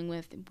emailing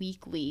with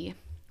weekly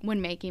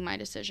when making my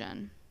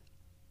decision.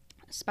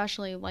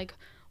 Especially like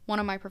one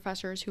of my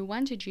professors who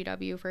went to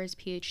GW for his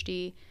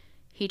PhD,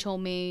 he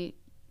told me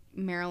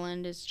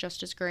Maryland is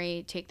just as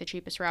great, take the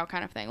cheapest route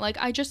kind of thing. Like,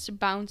 I just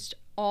bounced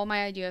all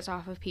my ideas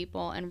off of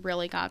people and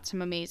really got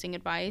some amazing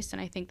advice,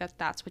 and I think that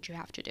that's what you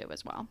have to do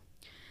as well.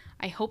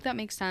 I hope that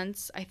makes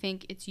sense. I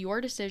think it's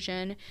your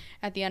decision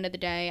at the end of the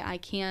day.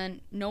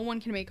 No one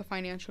can make a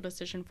financial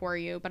decision for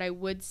you, but I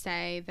would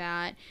say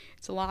that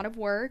it's a lot of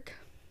work.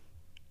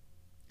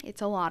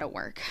 It's a lot of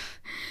work.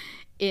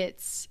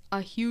 It's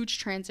a huge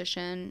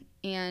transition,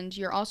 and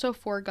you're also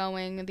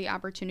foregoing the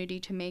opportunity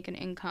to make an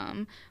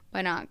income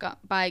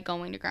by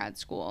going to grad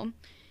school.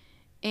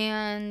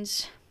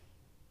 And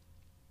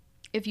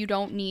if you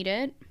don't need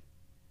it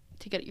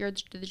to get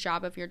the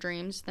job of your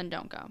dreams, then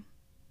don't go.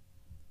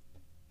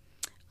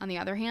 On the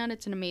other hand,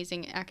 it's an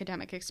amazing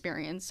academic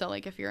experience. So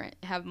like if you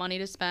have money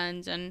to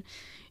spend and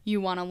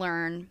you want to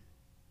learn,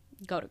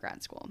 go to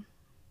grad school.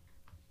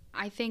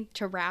 I think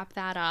to wrap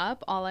that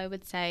up, all I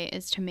would say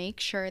is to make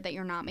sure that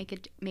you're not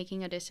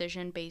making a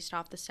decision based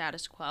off the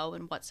status quo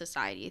and what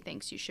society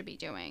thinks you should be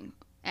doing.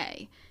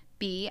 A.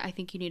 B, I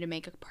think you need to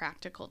make a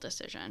practical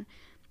decision.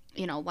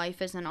 You know,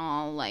 life isn't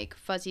all like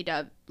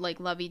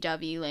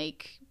lovey-dovey,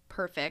 like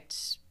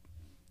perfect.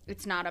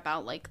 It's not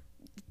about like,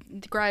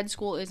 grad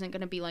school isn't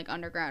going to be like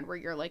undergrad where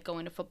you're like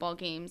going to football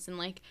games and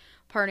like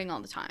partying all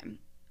the time.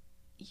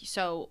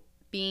 So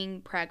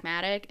being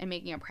pragmatic and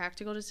making a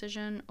practical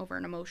decision over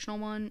an emotional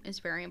one is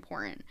very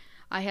important.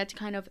 I had to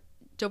kind of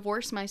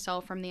divorce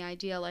myself from the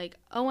idea like,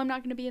 oh, I'm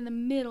not going to be in the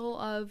middle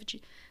of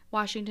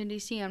Washington,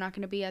 D.C. I'm not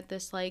going to be at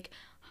this like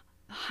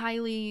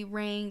highly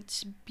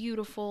ranked,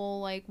 beautiful,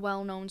 like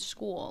well-known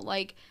school.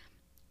 Like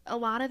a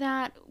lot of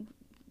that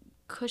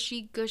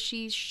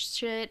cushy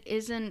shit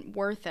isn't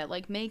worth it.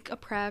 Like, make a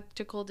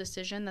practical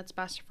decision that's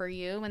best for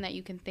you and that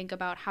you can think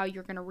about how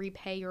you're going to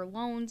repay your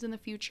loans in the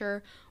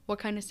future, what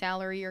kind of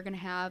salary you're going to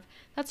have.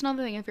 That's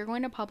another thing. If you're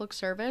going to public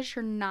service,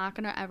 you're not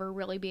going to ever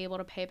really be able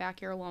to pay back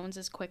your loans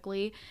as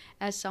quickly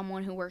as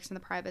someone who works in the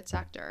private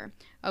sector.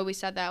 I always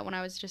said that when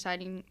I was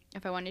deciding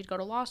if I wanted to go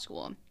to law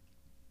school.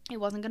 It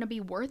wasn't going to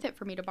be worth it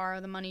for me to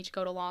borrow the money to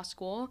go to law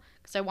school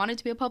because I wanted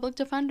to be a public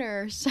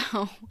defender. So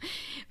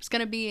it was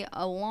going to be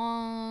a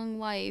long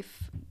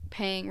life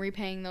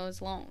repaying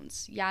those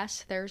loans.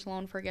 Yes, there's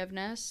loan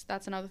forgiveness.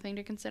 That's another thing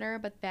to consider,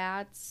 but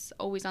that's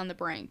always on the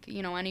brink.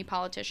 You know, any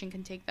politician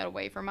can take that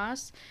away from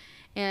us,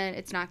 and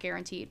it's not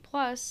guaranteed.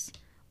 Plus,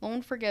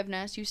 loan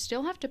forgiveness, you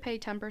still have to pay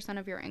 10%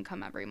 of your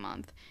income every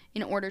month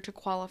in order to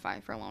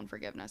qualify for loan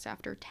forgiveness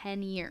after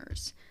 10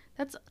 years.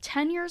 That's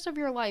 10 years of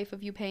your life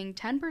of you paying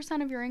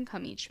 10% of your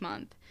income each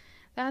month.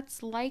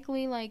 That's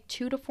likely like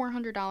 $200 to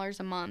 $400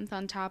 a month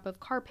on top of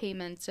car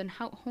payments and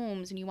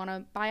homes, and you want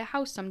to buy a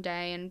house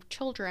someday and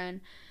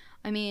children.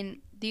 I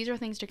mean, these are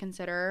things to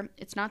consider.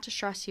 It's not to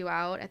stress you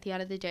out. At the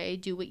end of the day,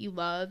 do what you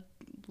love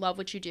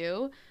what you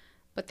do,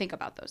 but think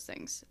about those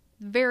things.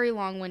 Very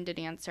long-winded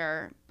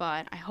answer,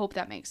 but I hope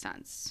that makes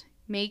sense.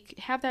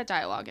 Have that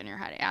dialogue in your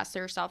head. Ask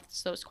yourself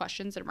those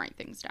questions and write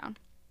things down.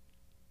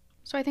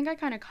 So I think I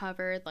kind of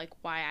covered like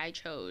why I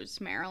chose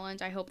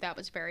Maryland. I hope that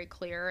was very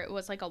clear. It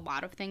was like a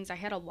lot of things. I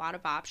had a lot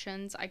of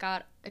options. I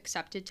got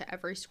accepted to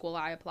every school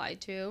I applied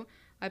to.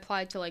 I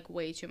applied to like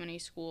way too many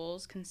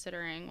schools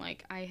considering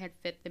like I had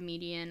fit the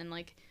median and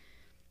like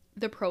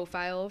the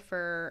profile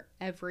for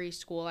every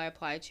school I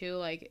applied to.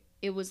 Like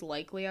it was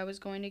likely I was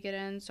going to get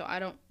in. So I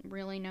don't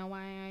really know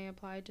why I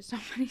applied to so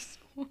many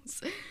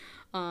schools.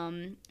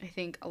 I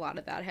think a lot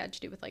of that had to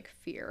do with like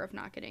fear of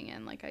not getting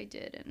in like I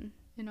did in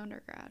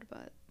undergrad,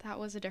 but that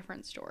was a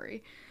different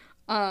story.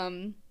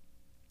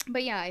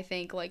 But yeah, I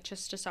think like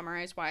just to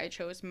summarize why I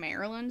chose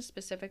Maryland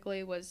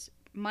specifically was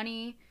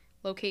money,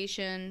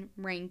 location,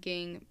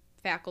 ranking,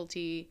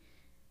 faculty,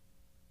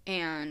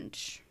 and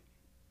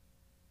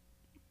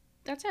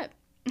that's it.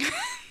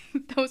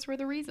 Those were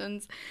the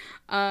reasons.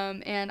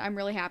 And I'm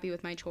really happy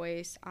with my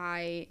choice.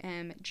 I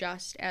am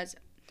just as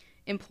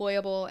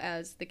employable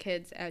as the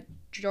kids at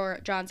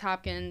Johns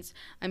Hopkins.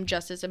 I'm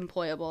just as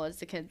employable as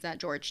the kids at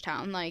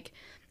Georgetown. Like,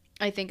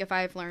 I think if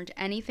I've learned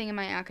anything in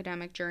my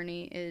academic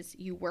journey is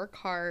you work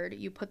hard,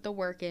 you put the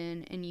work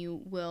in, and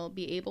you will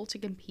be able to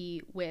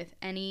compete with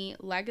any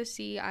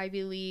legacy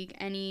Ivy League,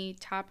 any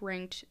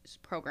top-ranked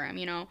program.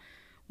 You know,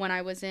 when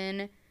I was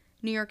in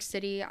New York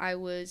City, I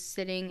was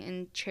sitting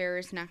in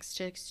chairs next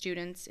to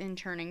students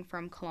interning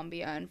from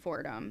Columbia and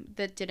Fordham.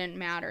 That didn't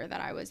matter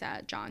that I was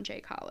at John Jay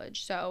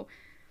College. So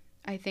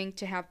I think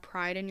to have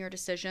pride in your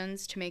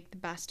decisions, to make the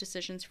best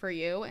decisions for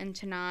you, and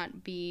to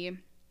not be,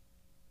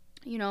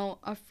 you know,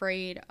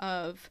 afraid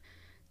of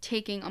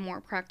taking a more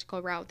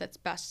practical route that's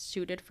best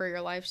suited for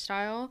your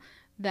lifestyle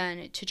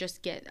than to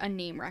just get a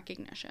name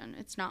recognition.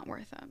 It's not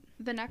worth it.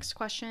 The next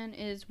question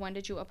is, when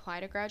did you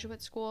apply to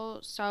graduate school?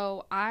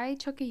 So I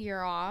took a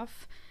year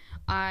off.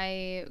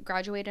 I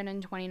graduated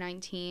in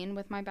 2019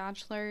 with my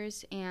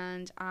bachelor's,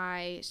 and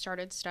I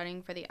started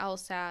studying for the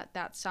LSAT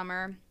that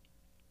summer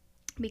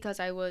because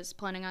I was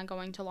planning on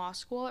going to law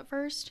school at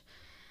first.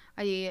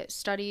 I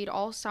studied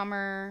all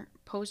summer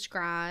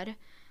post-grad.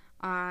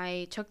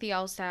 I took the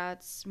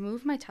LSATs,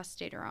 moved my test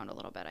date around a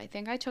little bit. I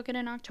think I took it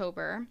in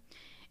October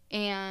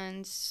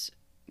and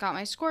got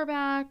my score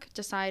back,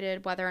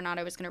 decided whether or not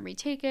I was going to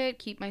retake it,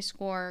 keep my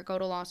score, go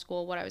to law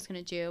school, what I was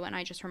going to do. And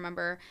I just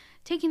remember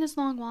taking this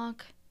long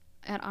walk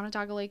at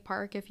Onondaga Lake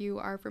Park, if you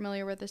are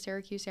familiar with the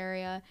Syracuse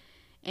area,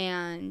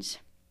 and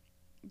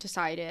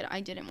decided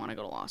I didn't want to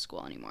go to law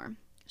school anymore.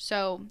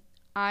 So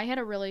I had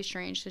a really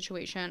strange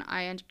situation.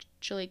 I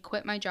actually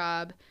quit my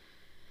job,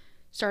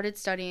 started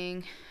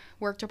studying,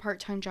 worked a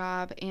part-time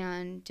job,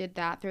 and did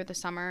that through the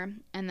summer,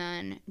 and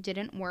then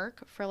didn't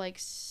work for like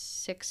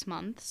 6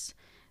 months.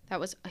 That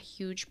was a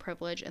huge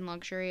privilege and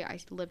luxury. I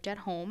lived at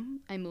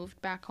home. I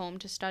moved back home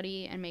to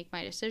study and make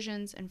my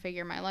decisions and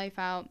figure my life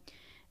out.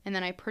 And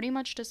then I pretty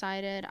much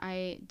decided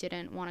I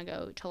didn't want to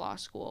go to law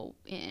school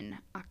in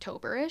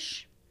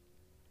October-ish,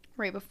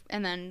 right before,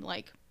 and then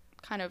like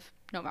kind of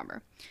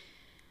November.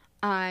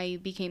 I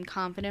became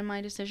confident in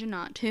my decision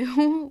not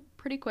to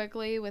pretty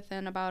quickly.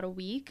 Within about a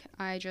week,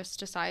 I just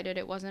decided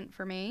it wasn't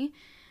for me.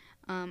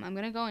 I'm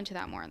going to go into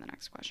that more in the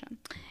next question.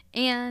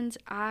 And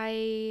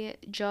I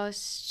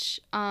just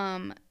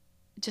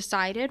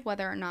decided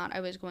whether or not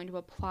I was going to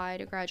apply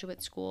to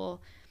graduate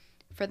school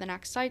for the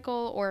next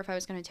cycle or if I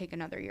was going to take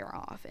another year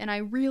off. And I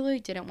really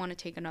didn't want to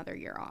take another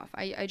year off.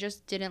 I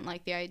just didn't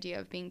like the idea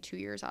of being 2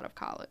 years out of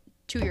college,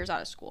 2 years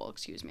out of school,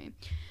 excuse me.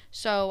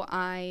 So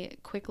I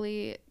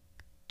quickly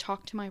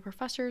talked to my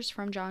professors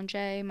from John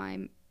Jay,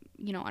 my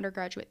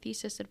undergraduate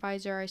thesis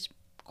advisor I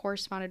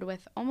corresponded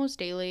with almost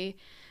daily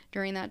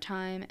during that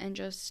time, and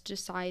just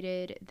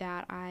decided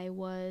that I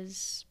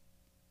was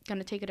going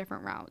to take a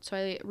different route. So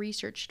I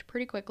researched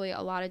pretty quickly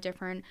a lot of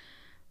different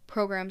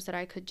programs that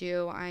I could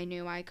do. I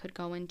knew I could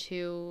go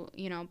into,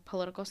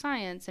 political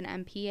science and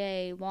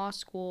MPA, law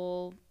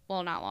school.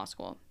 Well, not law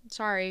school.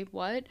 Sorry,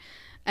 what?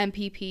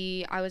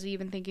 MPP. I was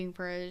even thinking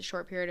for a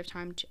short period of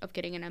time of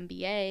getting an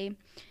MBA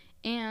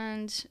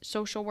and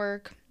social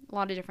work, a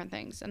lot of different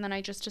things. And then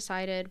I just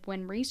decided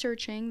when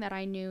researching that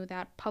I knew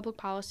that public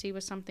policy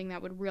was something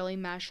that would really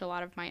mesh a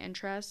lot of my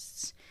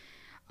interests.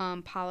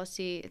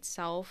 Policy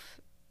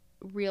itself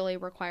really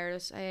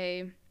requires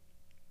a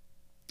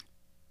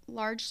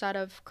large set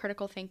of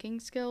critical thinking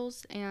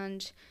skills,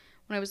 and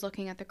when I was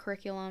looking at the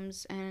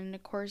curriculums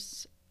and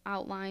course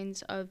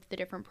outlines of the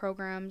different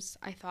programs,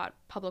 I thought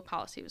public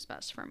policy was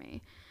best for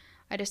me.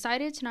 I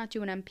decided to not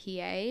do an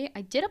MPA.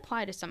 I did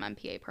apply to some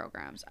MPA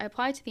programs. I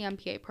applied to the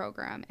MPA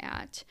program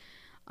at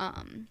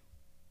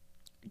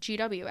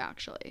GW,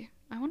 actually.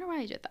 I wonder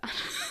why I did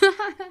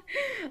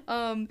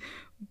that.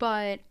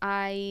 But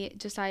I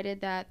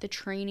decided that the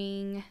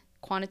training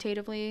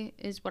quantitatively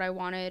is what I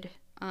wanted,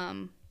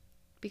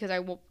 because I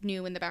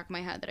knew in the back of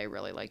my head that I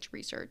really liked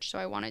research. So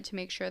I wanted to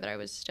make sure that I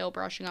was still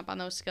brushing up on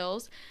those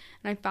skills.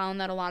 And I found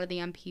that a lot of the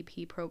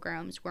MPP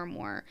programs were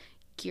more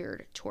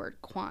geared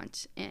toward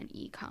quant and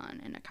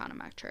econ and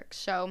econometrics.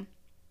 So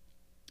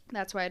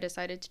that's why I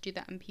decided to do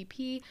the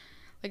MPP.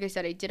 Like I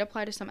said, I did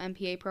apply to some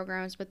MPA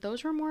programs, but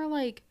those were more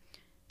like,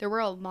 there were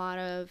a lot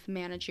of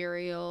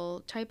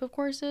managerial type of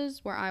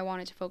courses where I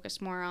wanted to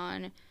focus more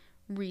on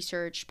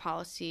research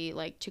policy,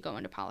 like to go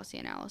into policy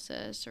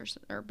analysis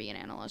or be an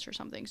analyst or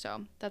something.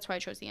 So that's why I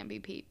chose the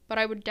MPP. But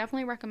I would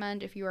definitely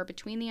recommend, if you are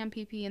between the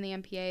MPP and the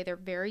MPA, they're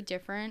very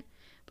different,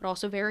 but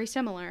also very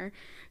similar.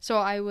 So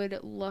I would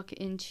look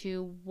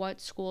into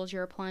what schools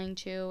you're applying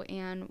to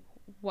and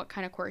what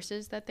kind of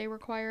courses that they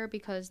require,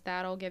 because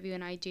that'll give you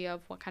an idea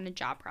of what kind of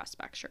job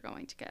prospects you're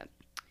going to get.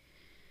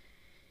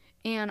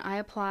 And I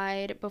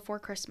applied before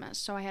Christmas.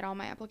 So I had all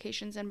my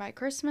applications in by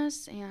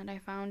Christmas, and I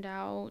found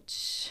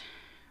out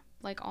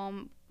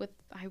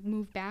I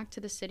moved back to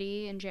the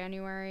city in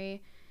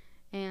January,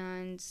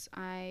 and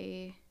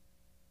I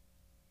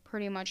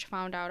pretty much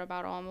found out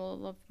about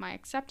all of my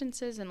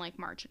acceptances in like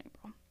March and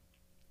April.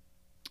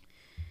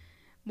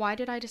 Why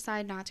did I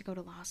decide not to go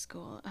to law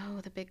school?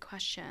 Oh, the big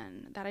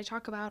question that I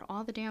talk about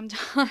all the damn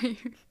time.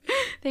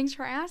 Thanks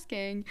for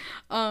asking.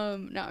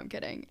 No, I'm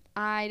kidding.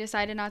 I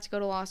decided not to go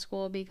to law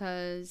school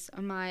because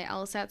my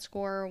LSAT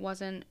score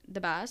wasn't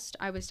the best.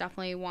 I was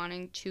definitely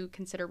wanting to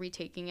consider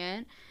retaking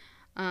it.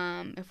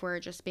 If we're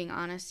just being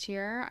honest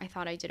here, I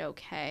thought I did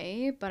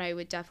okay, but I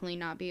would definitely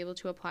not be able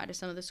to apply to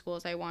some of the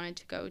schools I wanted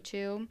to go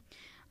to.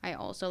 I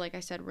also, like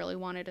I said, really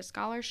wanted a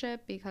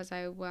scholarship because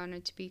I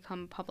wanted to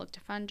become a public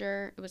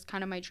defender. It was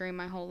kind of my dream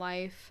my whole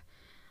life.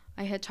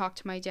 I had talked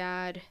to my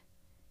dad.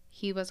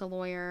 He was a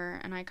lawyer,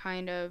 and I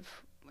kind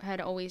of had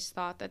always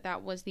thought that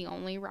that was the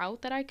only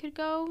route that I could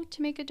go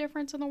to make a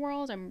difference in the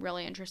world. I'm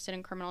really interested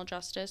in criminal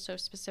justice, so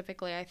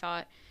specifically I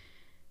thought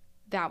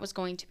that was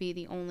going to be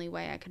the only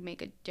way I could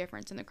make a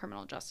difference in the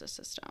criminal justice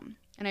system.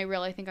 And I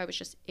really think I was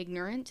just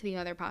ignorant to the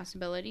other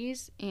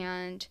possibilities,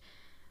 and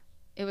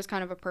it was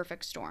kind of a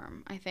perfect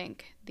storm. I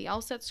think the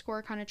LSAT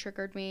score kind of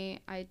triggered me.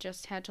 I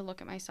just had to look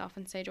at myself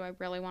and say, do I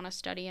really want to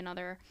study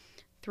another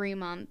 3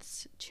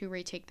 months to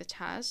retake the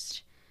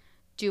test?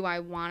 Do I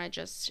want to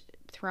just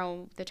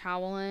throw the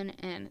towel in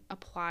and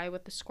apply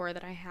with the score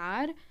that I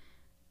had?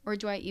 Or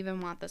do I even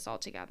want this all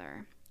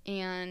together?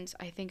 And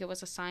I think it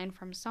was a sign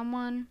from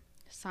someone,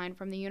 a sign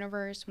from the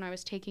universe. When I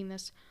was taking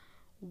this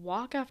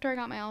walk after I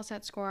got my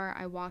LSAT score,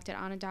 I walked at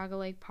Onondaga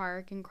Lake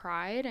Park and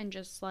cried, and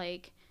just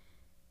like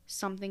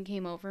something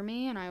came over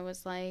me, and I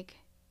was like,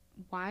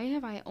 why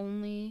have I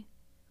only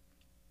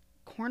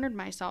cornered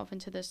myself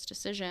into this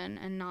decision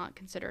and not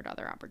considered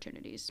other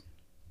opportunities?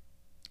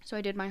 So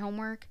I did my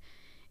homework,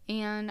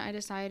 and I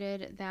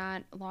decided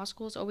that law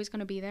school is always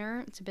going to be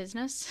there. It's a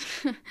business.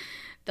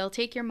 They'll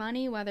take your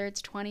money whether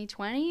it's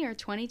 2020 or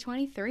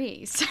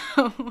 2023.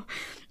 So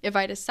if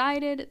I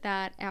decided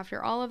that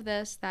after all of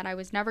this that I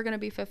was never going to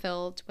be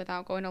fulfilled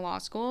without going to law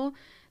school,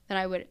 then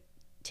I would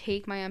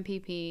take my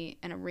MPP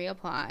and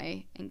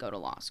reapply and go to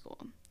law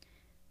school.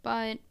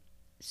 But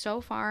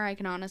so far, I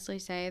can honestly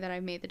say that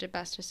I've made the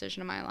best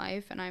decision of my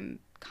life, and I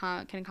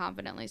can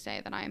confidently say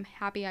that I'm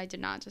happy I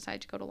did not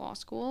decide to go to law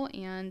school,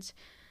 and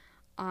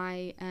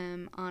I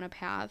am on a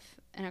path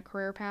and a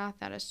career path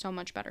that is so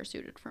much better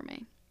suited for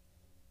me,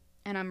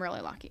 and I'm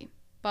really lucky.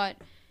 But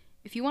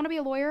if you want to be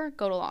a lawyer,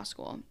 go to law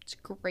school. It's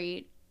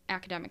great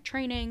academic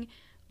training.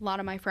 A lot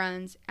of my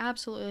friends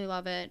absolutely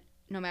love it,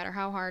 no matter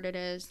how hard it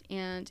is,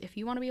 and if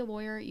you want to be a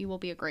lawyer, you will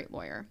be a great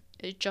lawyer.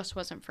 It just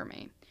wasn't for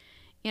me.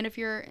 And if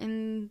you're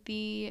in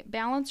the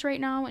balance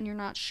right now and you're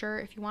not sure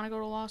if you want to go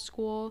to law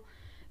school,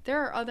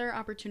 there are other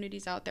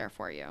opportunities out there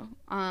for you.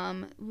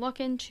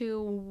 Look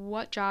into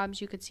what jobs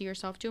you could see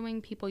yourself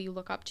doing, people you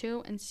look up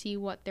to, and see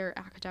what their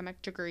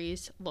academic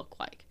degrees look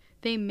like.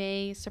 They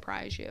may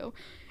surprise you,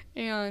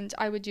 and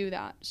I would do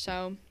that.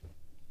 So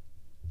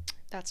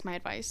that's my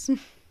advice.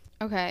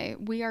 Okay,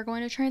 we are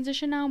going to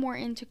transition now more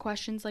into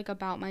questions like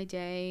about my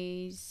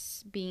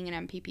days being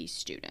an MPP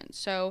student.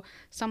 So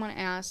someone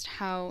asked,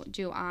 how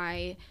do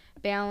I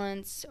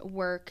balance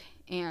work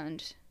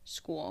and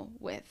school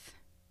with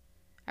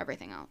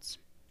everything else?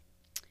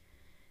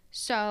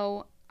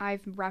 So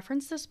I've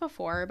referenced this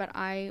before, but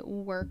I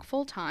work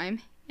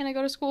full-time and I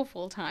go to school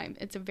full-time.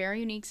 It's a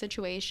very unique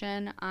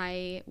situation.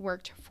 I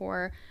worked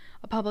for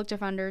a public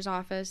defender's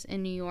office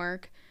in New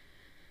York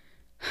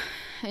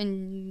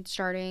and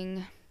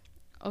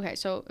Okay,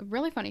 so a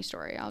really funny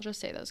story. I'll just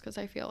say this because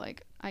I feel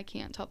like I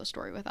can't tell the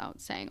story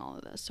without saying all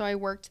of this. So I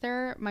worked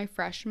there my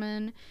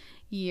freshman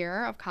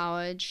year of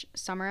college,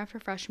 summer after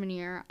freshman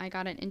year. I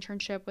got an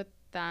internship with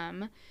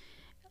them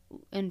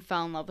and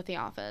fell in love with the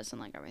office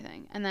and like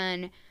everything. And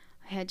then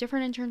I had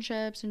different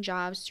internships and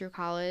jobs through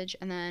college.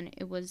 And then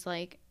it was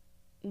like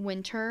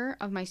winter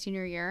of my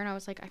senior year. And I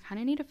was like, I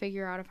kind of need to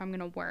figure out if I'm going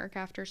to work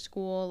after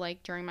school,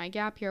 like during my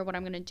gap year, what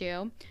I'm going to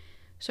do.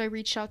 So I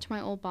reached out to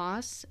my old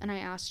boss and I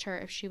asked her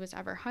if she was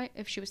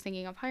if she was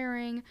thinking of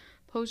hiring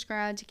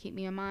post-grad to keep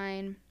me in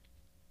mind,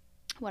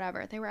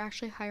 whatever. They were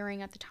actually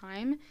hiring at the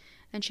time,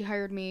 and she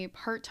hired me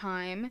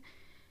part-time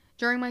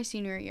during my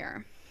senior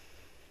year.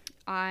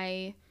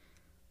 I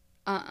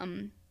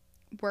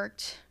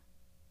worked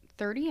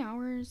 30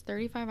 hours,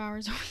 35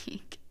 hours a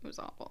week. It was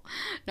awful.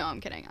 No, I'm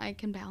kidding. I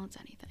can balance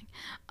anything.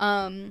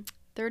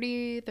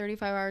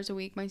 35 hours a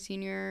week my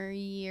senior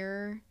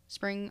year,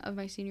 spring of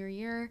my senior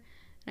year.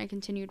 And I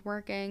continued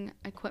working.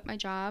 I quit my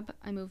job.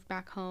 I moved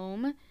back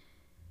home.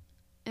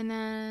 And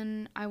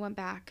then I went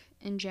back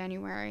in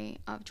January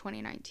of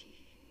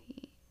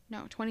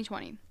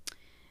 2020. And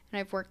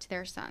I've worked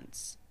there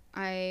since.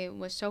 I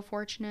was so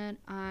fortunate.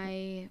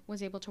 I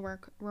was able to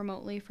work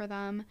remotely for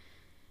them.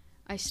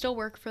 I still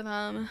work for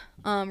them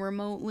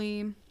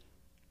remotely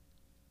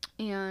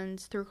and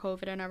through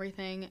COVID and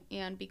everything.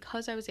 And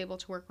because I was able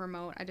to work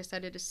remote, I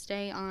decided to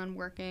stay on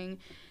working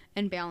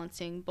and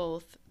balancing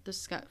both the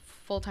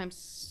full-time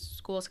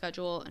school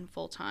schedule and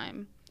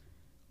full-time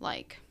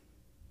like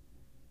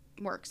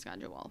work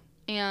schedule.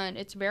 And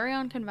it's very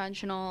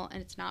unconventional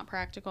and it's not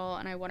practical,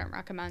 and I wouldn't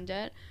recommend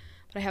it,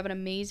 but I have an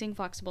amazing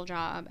flexible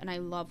job and I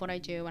love what I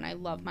do and I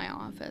love my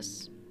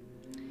office.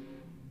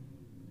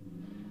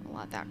 I'll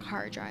let that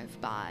car drive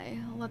by.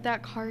 I'll let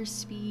that car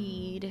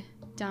speed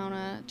down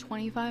a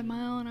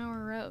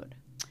 25-mile-an-hour road.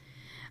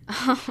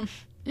 I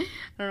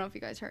don't know if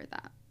you guys heard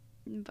that,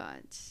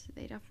 but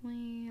they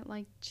definitely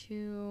like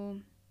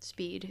to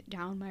speed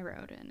down my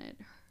road, and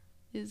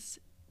it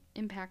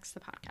impacts the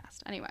podcast.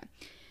 Anyway,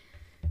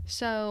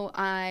 so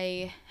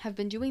I have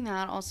been doing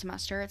that all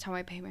semester. It's how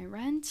I pay my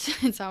rent.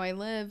 It's how I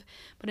live.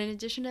 But in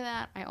addition to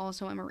that, I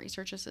also am a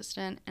research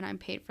assistant, and I'm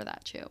paid for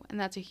that too. And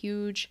that's a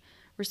huge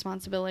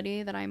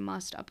responsibility that I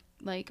must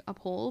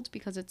uphold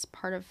because it's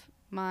part of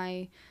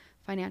my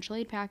financial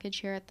aid package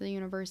here at the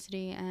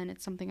university, and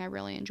it's something I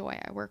really enjoy.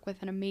 I work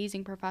with an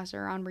amazing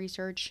professor on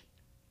research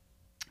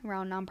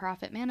around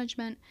nonprofit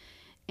management,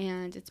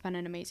 and it's been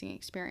an amazing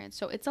experience.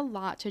 So it's a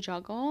lot to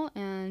juggle,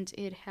 and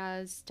it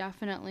has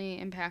definitely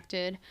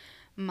impacted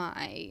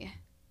my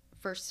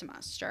first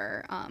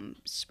semester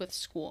with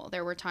school.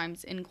 There were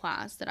times in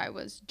class that I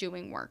was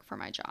doing work for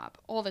my job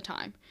all the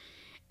time,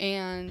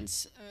 and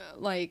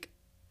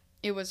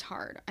it was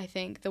hard. I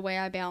think the way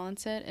I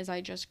balance it is I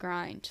just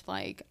grind.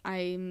 Like,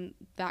 I'm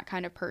that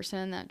kind of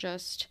person that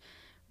just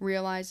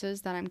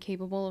realizes that I'm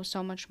capable of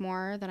so much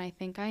more than I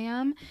think I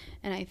am,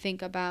 and I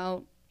think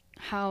about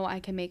how I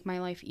can make my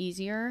life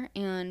easier.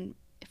 And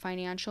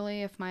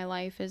financially, if my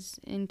life is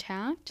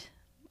intact,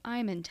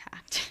 I'm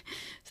intact.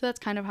 So that's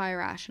kind of how I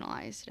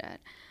rationalized it.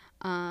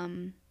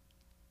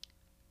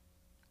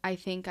 I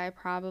think I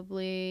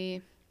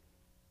probably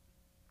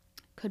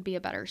could be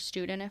a better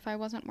student if I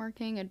wasn't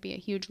working. It'd be a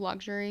huge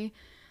luxury.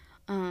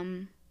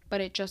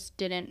 But it just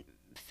didn't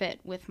fit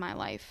with my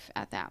life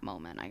at that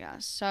moment, I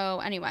guess. So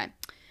anyway,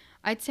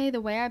 I'd say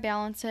the way I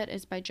balance it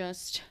is by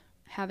just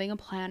having a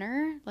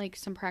planner. Like,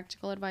 some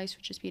practical advice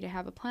would just be to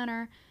have a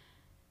planner,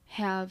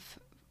 have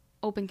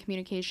open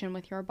communication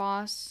with your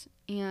boss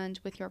and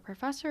with your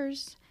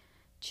professors,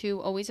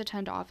 to always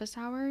attend office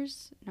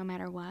hours no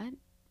matter what,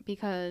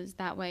 because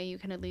that way you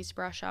can at least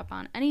brush up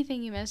on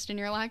anything you missed in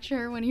your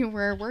lecture when you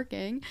were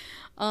working,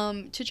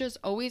 to just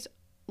always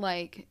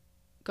like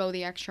go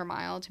the extra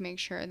mile to make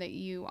sure that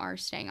you are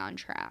staying on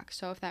track.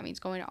 So if that means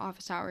going to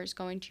office hours,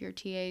 going to your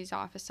TA's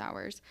office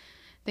hours,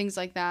 things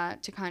like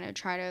that, to kind of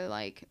try to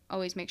like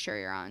always make sure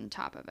you're on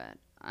top of it.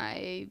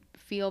 I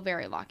feel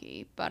very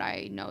lucky, but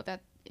I know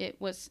that it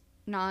was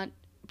not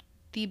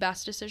the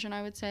best decision,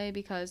 I would say,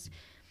 because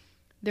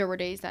there were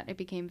days that it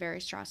became very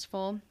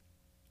stressful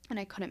and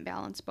I couldn't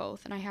balance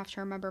both. And I have to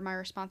remember my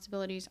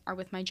responsibilities are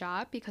with my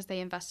job because they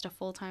invest a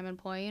full-time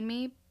employee in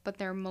me, but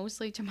they're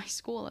mostly to my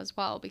school as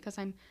well because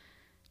I'm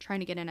trying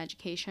to get an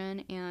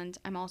education and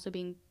I'm also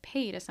being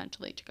paid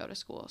essentially to go to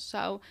school.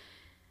 So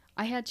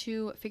I had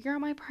to figure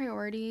out my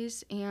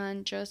priorities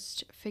and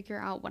just figure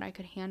out what I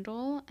could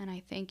handle. And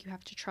I think you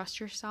have to trust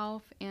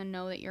yourself and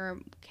know that you're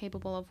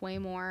capable of way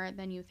more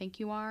than you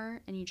think you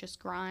are, and you just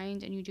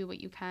grind and you do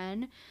what you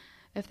can.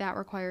 If that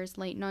requires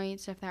late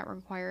nights, if that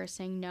requires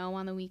saying no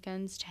on the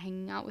weekends to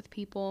hanging out with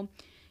people,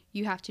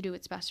 you have to do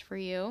what's best for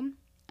you.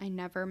 I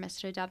never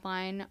missed a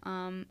deadline.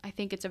 I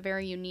think it's a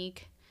very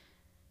unique,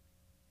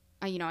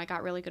 I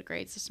got really good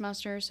grades this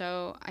semester,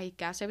 so I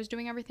guess I was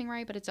doing everything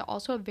right, but it's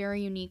also a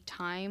very unique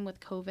time with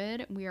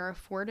COVID. We are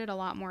afforded a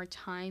lot more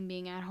time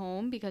being at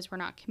home because we're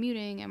not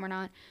commuting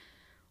and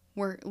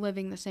we're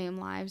living the same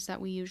lives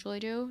that we usually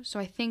do. So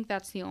I think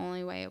that's the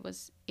only way it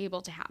was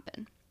able to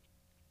happen.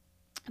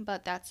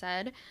 But that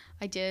said,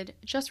 I did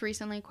just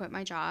recently quit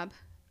my job.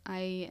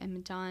 I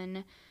am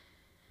done.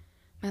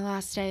 My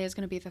last day is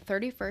going to be the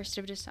 31st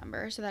of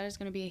December, so that is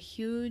going to be a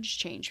huge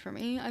change for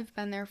me. I've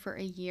been there for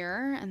a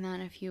year, and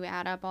then if you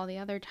add up all the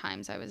other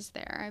times I was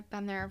there, I've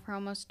been there for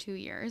almost 2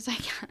 years, I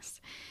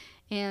guess.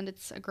 And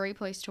it's a great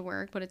place to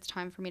work, but it's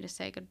time for me to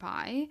say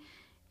goodbye.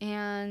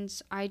 And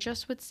I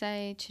just would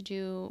say to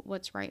do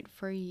what's right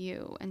for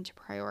you and to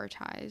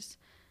prioritize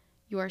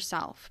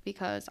yourself,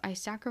 because I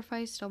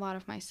sacrificed a lot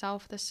of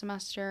myself this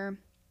semester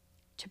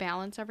to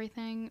balance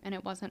everything, and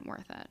it wasn't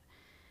worth it.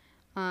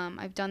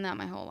 I've done that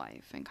my whole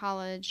life. In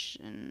college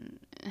and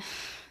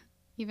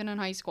even in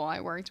high school, I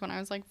worked when I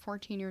was like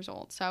 14 years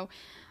old. So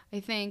I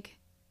think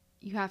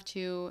you have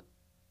to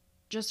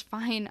just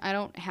I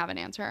don't have an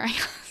answer, I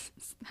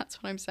guess.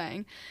 That's what I'm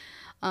saying.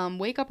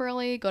 Wake up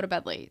early, go to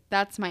bed late.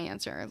 That's my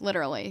answer,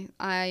 literally.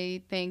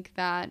 I think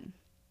that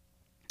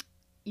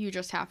you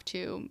just have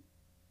to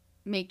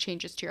make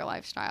changes to your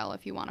lifestyle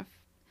if you want to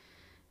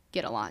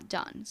get a lot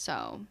done.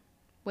 So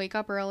wake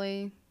up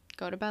early,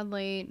 go to bed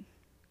late,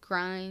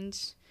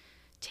 grind,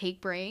 take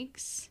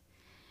breaks,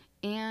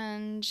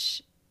 and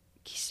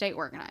stay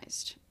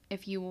organized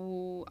if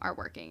you are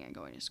working and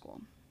going to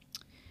school.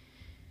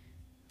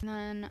 And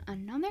then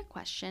another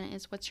question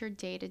is, what's your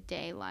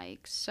day-to-day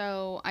like?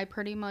 So I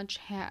pretty much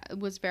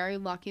was very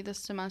lucky this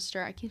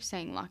semester. I keep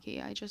saying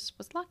lucky. I just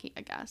was lucky,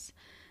 I guess.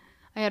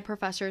 I had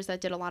professors that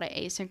did a lot of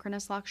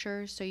asynchronous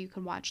lectures, so you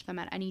could watch them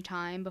at any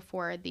time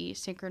before the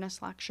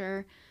synchronous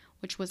lecture,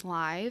 which was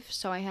live.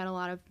 So I had a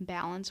lot of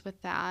balance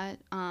with that.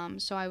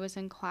 So I was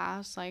in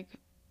class like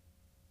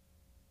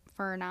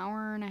for an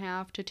hour and a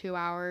half to 2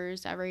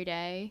 hours every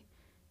day,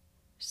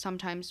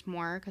 sometimes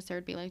more because there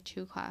would be like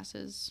 2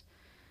 classes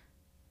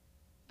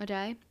a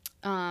day.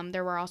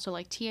 There were also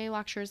like TA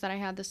lectures that I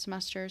had this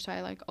semester, so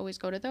I like always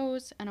go to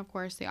those, and of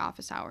course the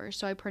office hours.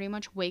 So I pretty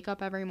much wake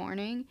up every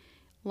morning,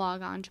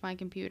 log on to my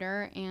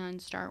computer, and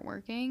start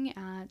working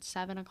at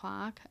 7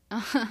 o'clock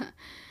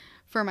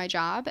for my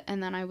job,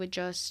 and then I would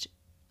just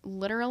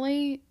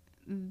literally,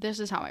 this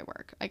is how I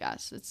work, I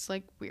guess. It's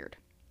like weird.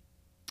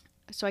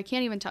 So I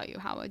can't even tell you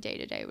how a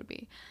day-to-day would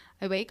be.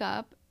 I wake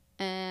up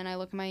and I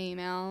look at my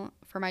email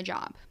for my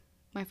job,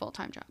 my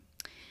full-time job.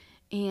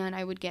 And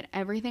I would get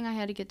everything I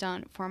had to get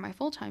done for my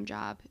full-time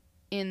job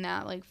in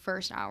that like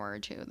first hour or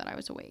 2 that I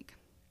was awake,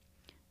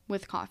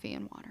 with coffee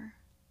and water,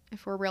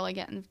 if we're really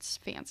getting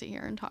fancy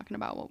here and talking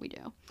about what we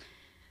do.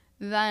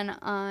 Then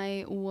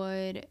I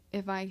would,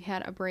 if I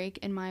had a break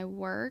in my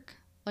work,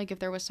 like if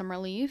there was some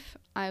relief,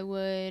 I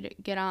would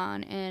get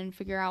on and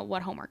figure out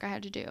what homework I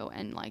had to do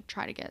and like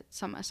try to get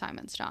some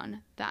assignments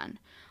done then,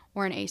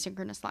 or an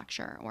asynchronous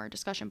lecture or a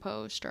discussion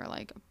post or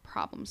like a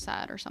problem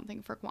set or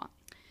something for quant.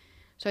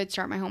 So I'd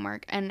start my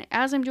homework, and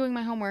as I'm doing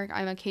my homework,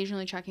 I'm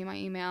occasionally checking my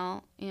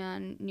email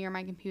and near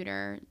my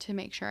computer to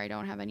make sure I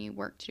don't have any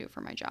work to do for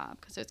my job,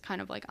 because it's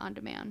kind of like on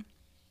demand.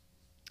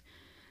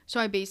 So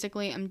I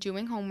basically am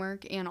doing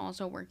homework and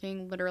also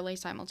working literally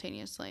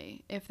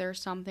simultaneously. If there's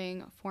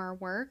something for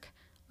work,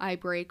 I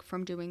break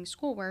from doing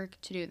schoolwork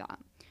to do that.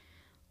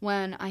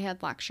 When I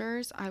had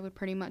lectures, I would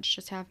pretty much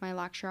just have my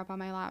lecture up on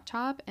my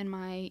laptop and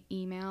my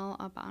email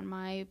up on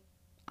my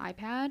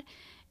iPad,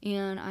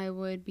 and I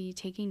would be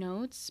taking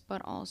notes,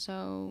 but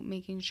also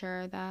making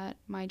sure that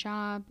my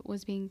job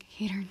was being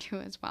catered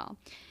to as well.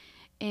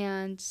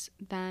 And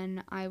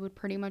then I would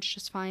pretty much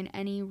just find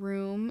any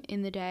room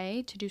in the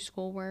day to do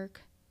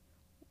schoolwork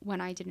when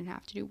I didn't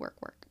have to do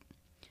work.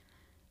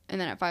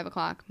 And then at 5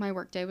 o'clock, my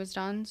work day was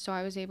done, so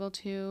I was able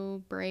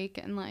to break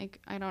and,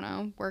 like, I don't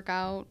know, work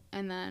out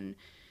and then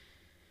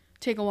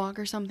take a walk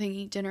or something,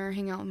 eat dinner,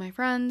 hang out with my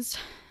friends,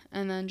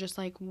 and then just,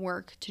 like,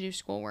 work to do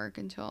schoolwork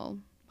until,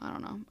 I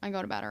don't know, I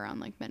go to bed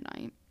around, like,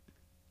 midnight.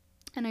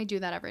 And I do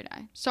that every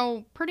day.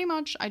 So pretty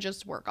much I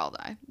just work all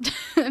day.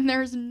 And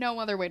there's no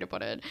other way to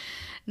put it.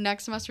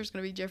 Next semester is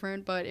going to be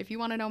different, but if you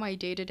want to know my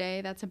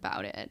day-to-day, that's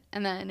about it.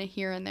 And then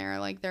here and there,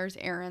 like, there's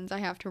errands I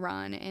have to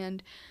run.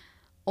 And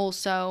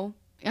also,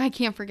 I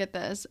can't forget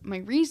this, my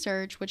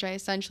research, which I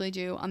essentially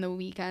do on the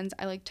weekends.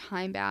 I, like,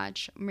 time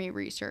batch my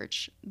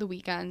research the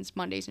weekends,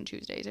 Mondays and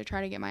Tuesdays. I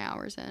try to get my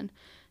hours in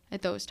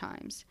at those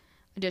times.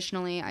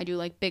 Additionally, I do,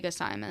 like, big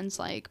assignments,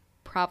 like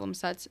problem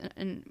sets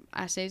and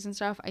essays and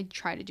stuff. I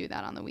try to do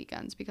that on the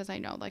weekends because I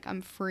know, like,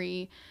 I'm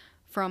free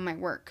from my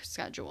work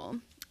schedule.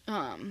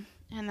 And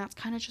that's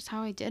kind of just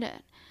how I did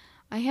it.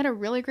 I had a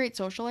really great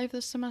social life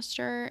this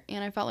semester,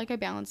 and I felt like I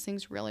balanced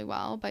things really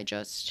well by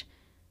just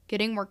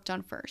getting work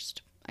done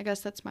first. I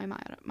guess that's my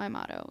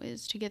motto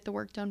is to get the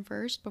work done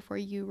first before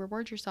you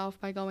reward yourself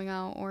by going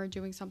out or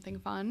doing something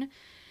fun.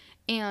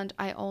 And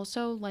I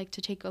also like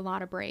to take a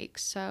lot of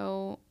breaks,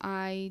 so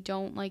I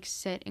don't, like,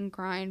 sit and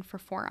grind for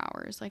 4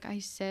 hours. Like, I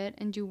sit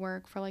and do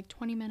work for, like,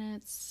 20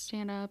 minutes,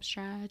 stand up,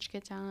 stretch,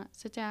 get down,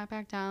 sit down,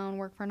 back down,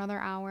 work for another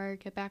hour,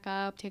 get back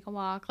up, take a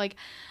walk. Like,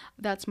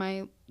 that's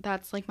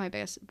like my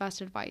best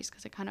advice,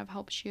 because it kind of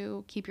helps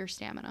you keep your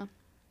stamina.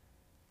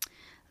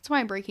 That's why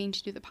I'm breaking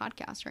to do the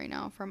podcast right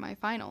now for my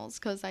finals,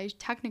 because I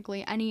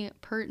technically, any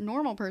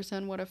normal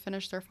person would have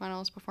finished their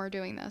finals before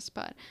doing this,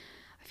 but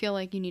I feel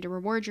like you need to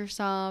reward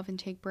yourself and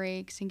take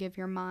breaks and give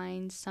your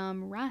mind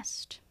some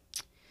rest.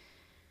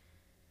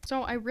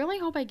 So I really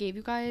hope I gave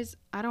you guys,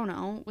 I don't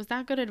know, was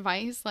that good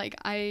advice? Like,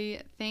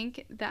 I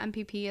think the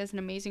MPP is an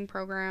amazing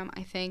program.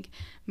 I think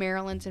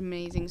Maryland's an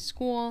amazing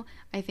school.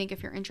 I think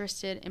if you're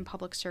interested in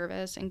public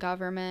service and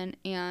government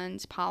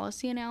and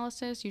policy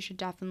analysis, you should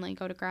definitely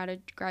go to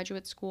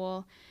graduate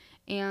school.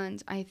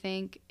 And I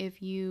think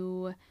if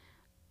you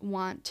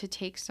want to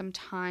take some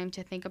time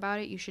to think about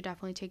it, you should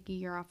definitely take a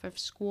year off of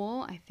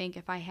school. I think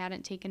if I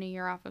hadn't taken a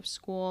year off of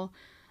school,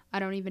 I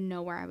don't even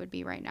know where I would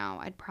be right now.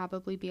 I'd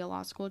probably be a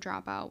law school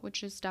dropout,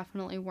 which is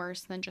definitely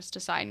worse than just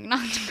deciding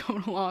not to go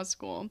to law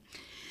school.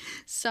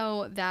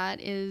 So that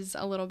is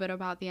a little bit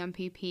about the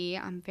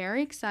MPP. I'm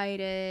very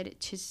excited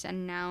to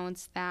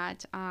announce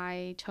that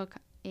I took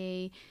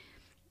a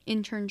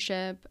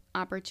internship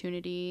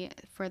opportunity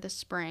for the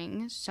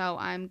spring. So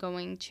I'm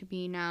going to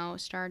be now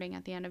starting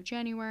at the end of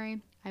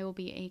January. I will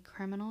be a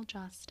criminal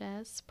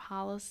justice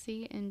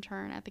policy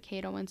intern at the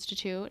Cato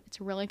Institute. It's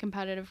a really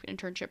competitive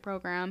internship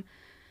program.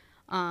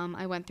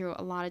 I went through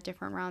a lot of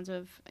different rounds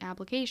of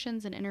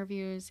applications and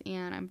interviews,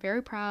 and I'm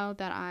very proud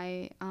that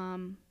I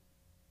am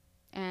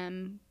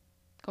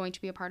going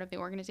to be a part of the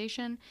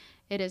organization.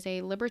 It is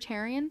a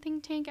libertarian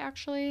think tank,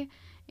 actually,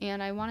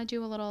 and I want to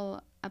do a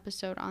little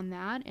episode on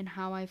that and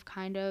how I've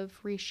kind of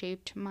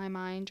reshaped my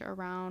mind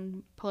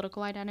around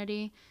political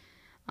identity.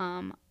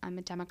 I'm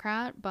a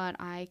Democrat, but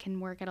I can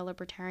work at a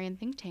libertarian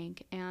think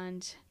tank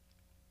and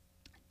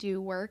do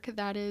work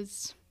that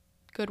is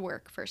good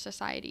work for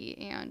society.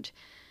 And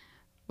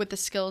with the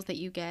skills that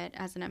you get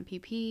as an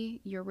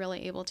MPP, you're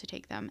really able to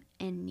take them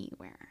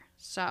anywhere.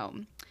 So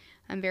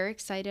I'm very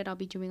excited. I'll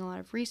be doing a lot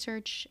of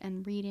research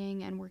and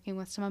reading and working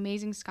with some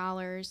amazing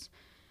scholars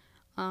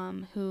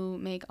who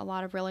make a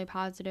lot of really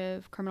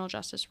positive criminal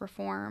justice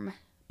reform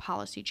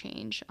policy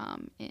change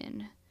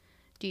in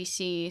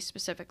DC,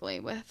 specifically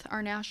with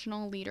our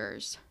national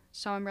leaders.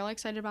 So I'm really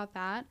excited about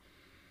that.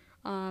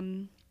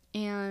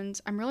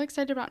 And I'm really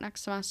excited about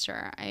next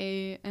semester.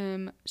 I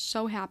am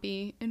so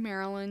happy in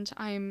Maryland.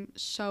 I'm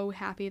so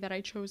happy that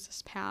I chose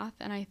this path.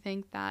 And I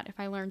think that if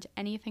I learned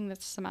anything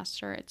this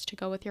semester, it's to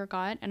go with your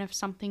gut. And if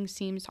something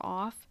seems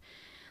off,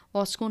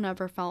 well, school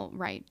never felt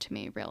right to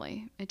me,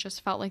 really. It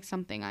just felt like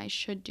something I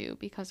should do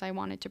because I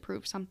wanted to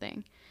prove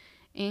something.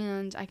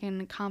 And I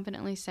can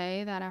confidently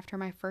say that after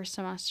my first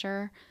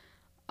semester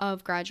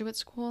of graduate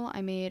school,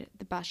 I made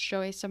the best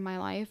choice of my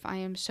life. I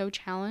am so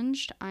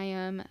challenged. I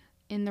am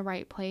in the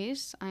right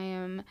place. I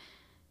am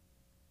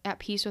at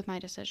peace with my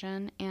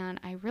decision, and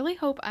I really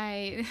hope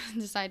I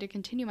decide to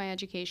continue my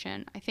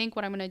education. I think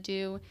what I'm going to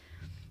do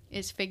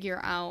is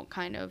figure out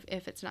kind of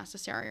if it's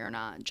necessary or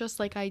not, just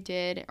like I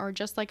did, or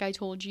just like I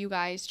told you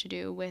guys to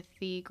do with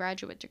the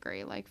graduate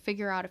degree, like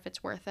figure out if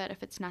it's worth it,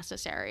 if it's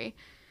necessary.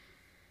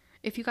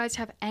 If you guys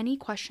have any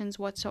questions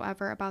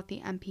whatsoever about the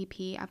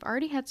MPP, I've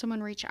already had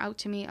someone reach out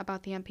to me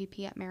about the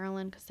MPP at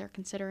Maryland because they're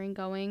considering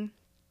going,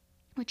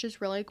 which is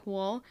really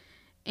cool.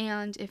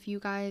 And if you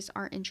guys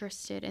are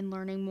interested in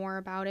learning more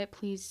about it,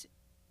 please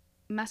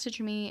message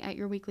me at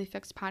Your Weekly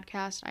Fix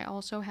podcast. I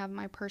also have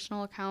my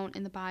personal account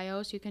in the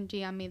bio, so you can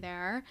DM me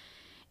there.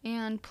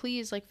 And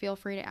please, feel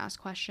free to ask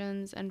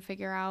questions and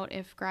figure out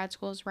if grad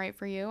school is right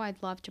for you.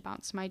 I'd love to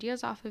bounce some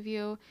ideas off of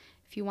you.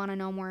 If you want to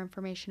know more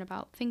information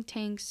about think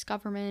tanks,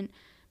 government,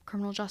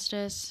 criminal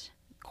justice,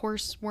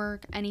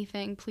 coursework,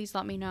 anything, please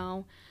let me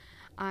know.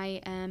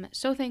 I am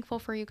so thankful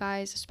for you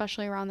guys,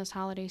 especially around this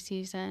holiday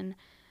season.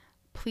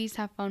 Please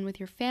have fun with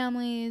your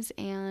families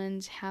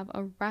and have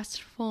a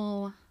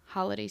restful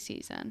holiday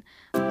season.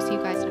 I'll see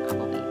you guys in a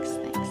couple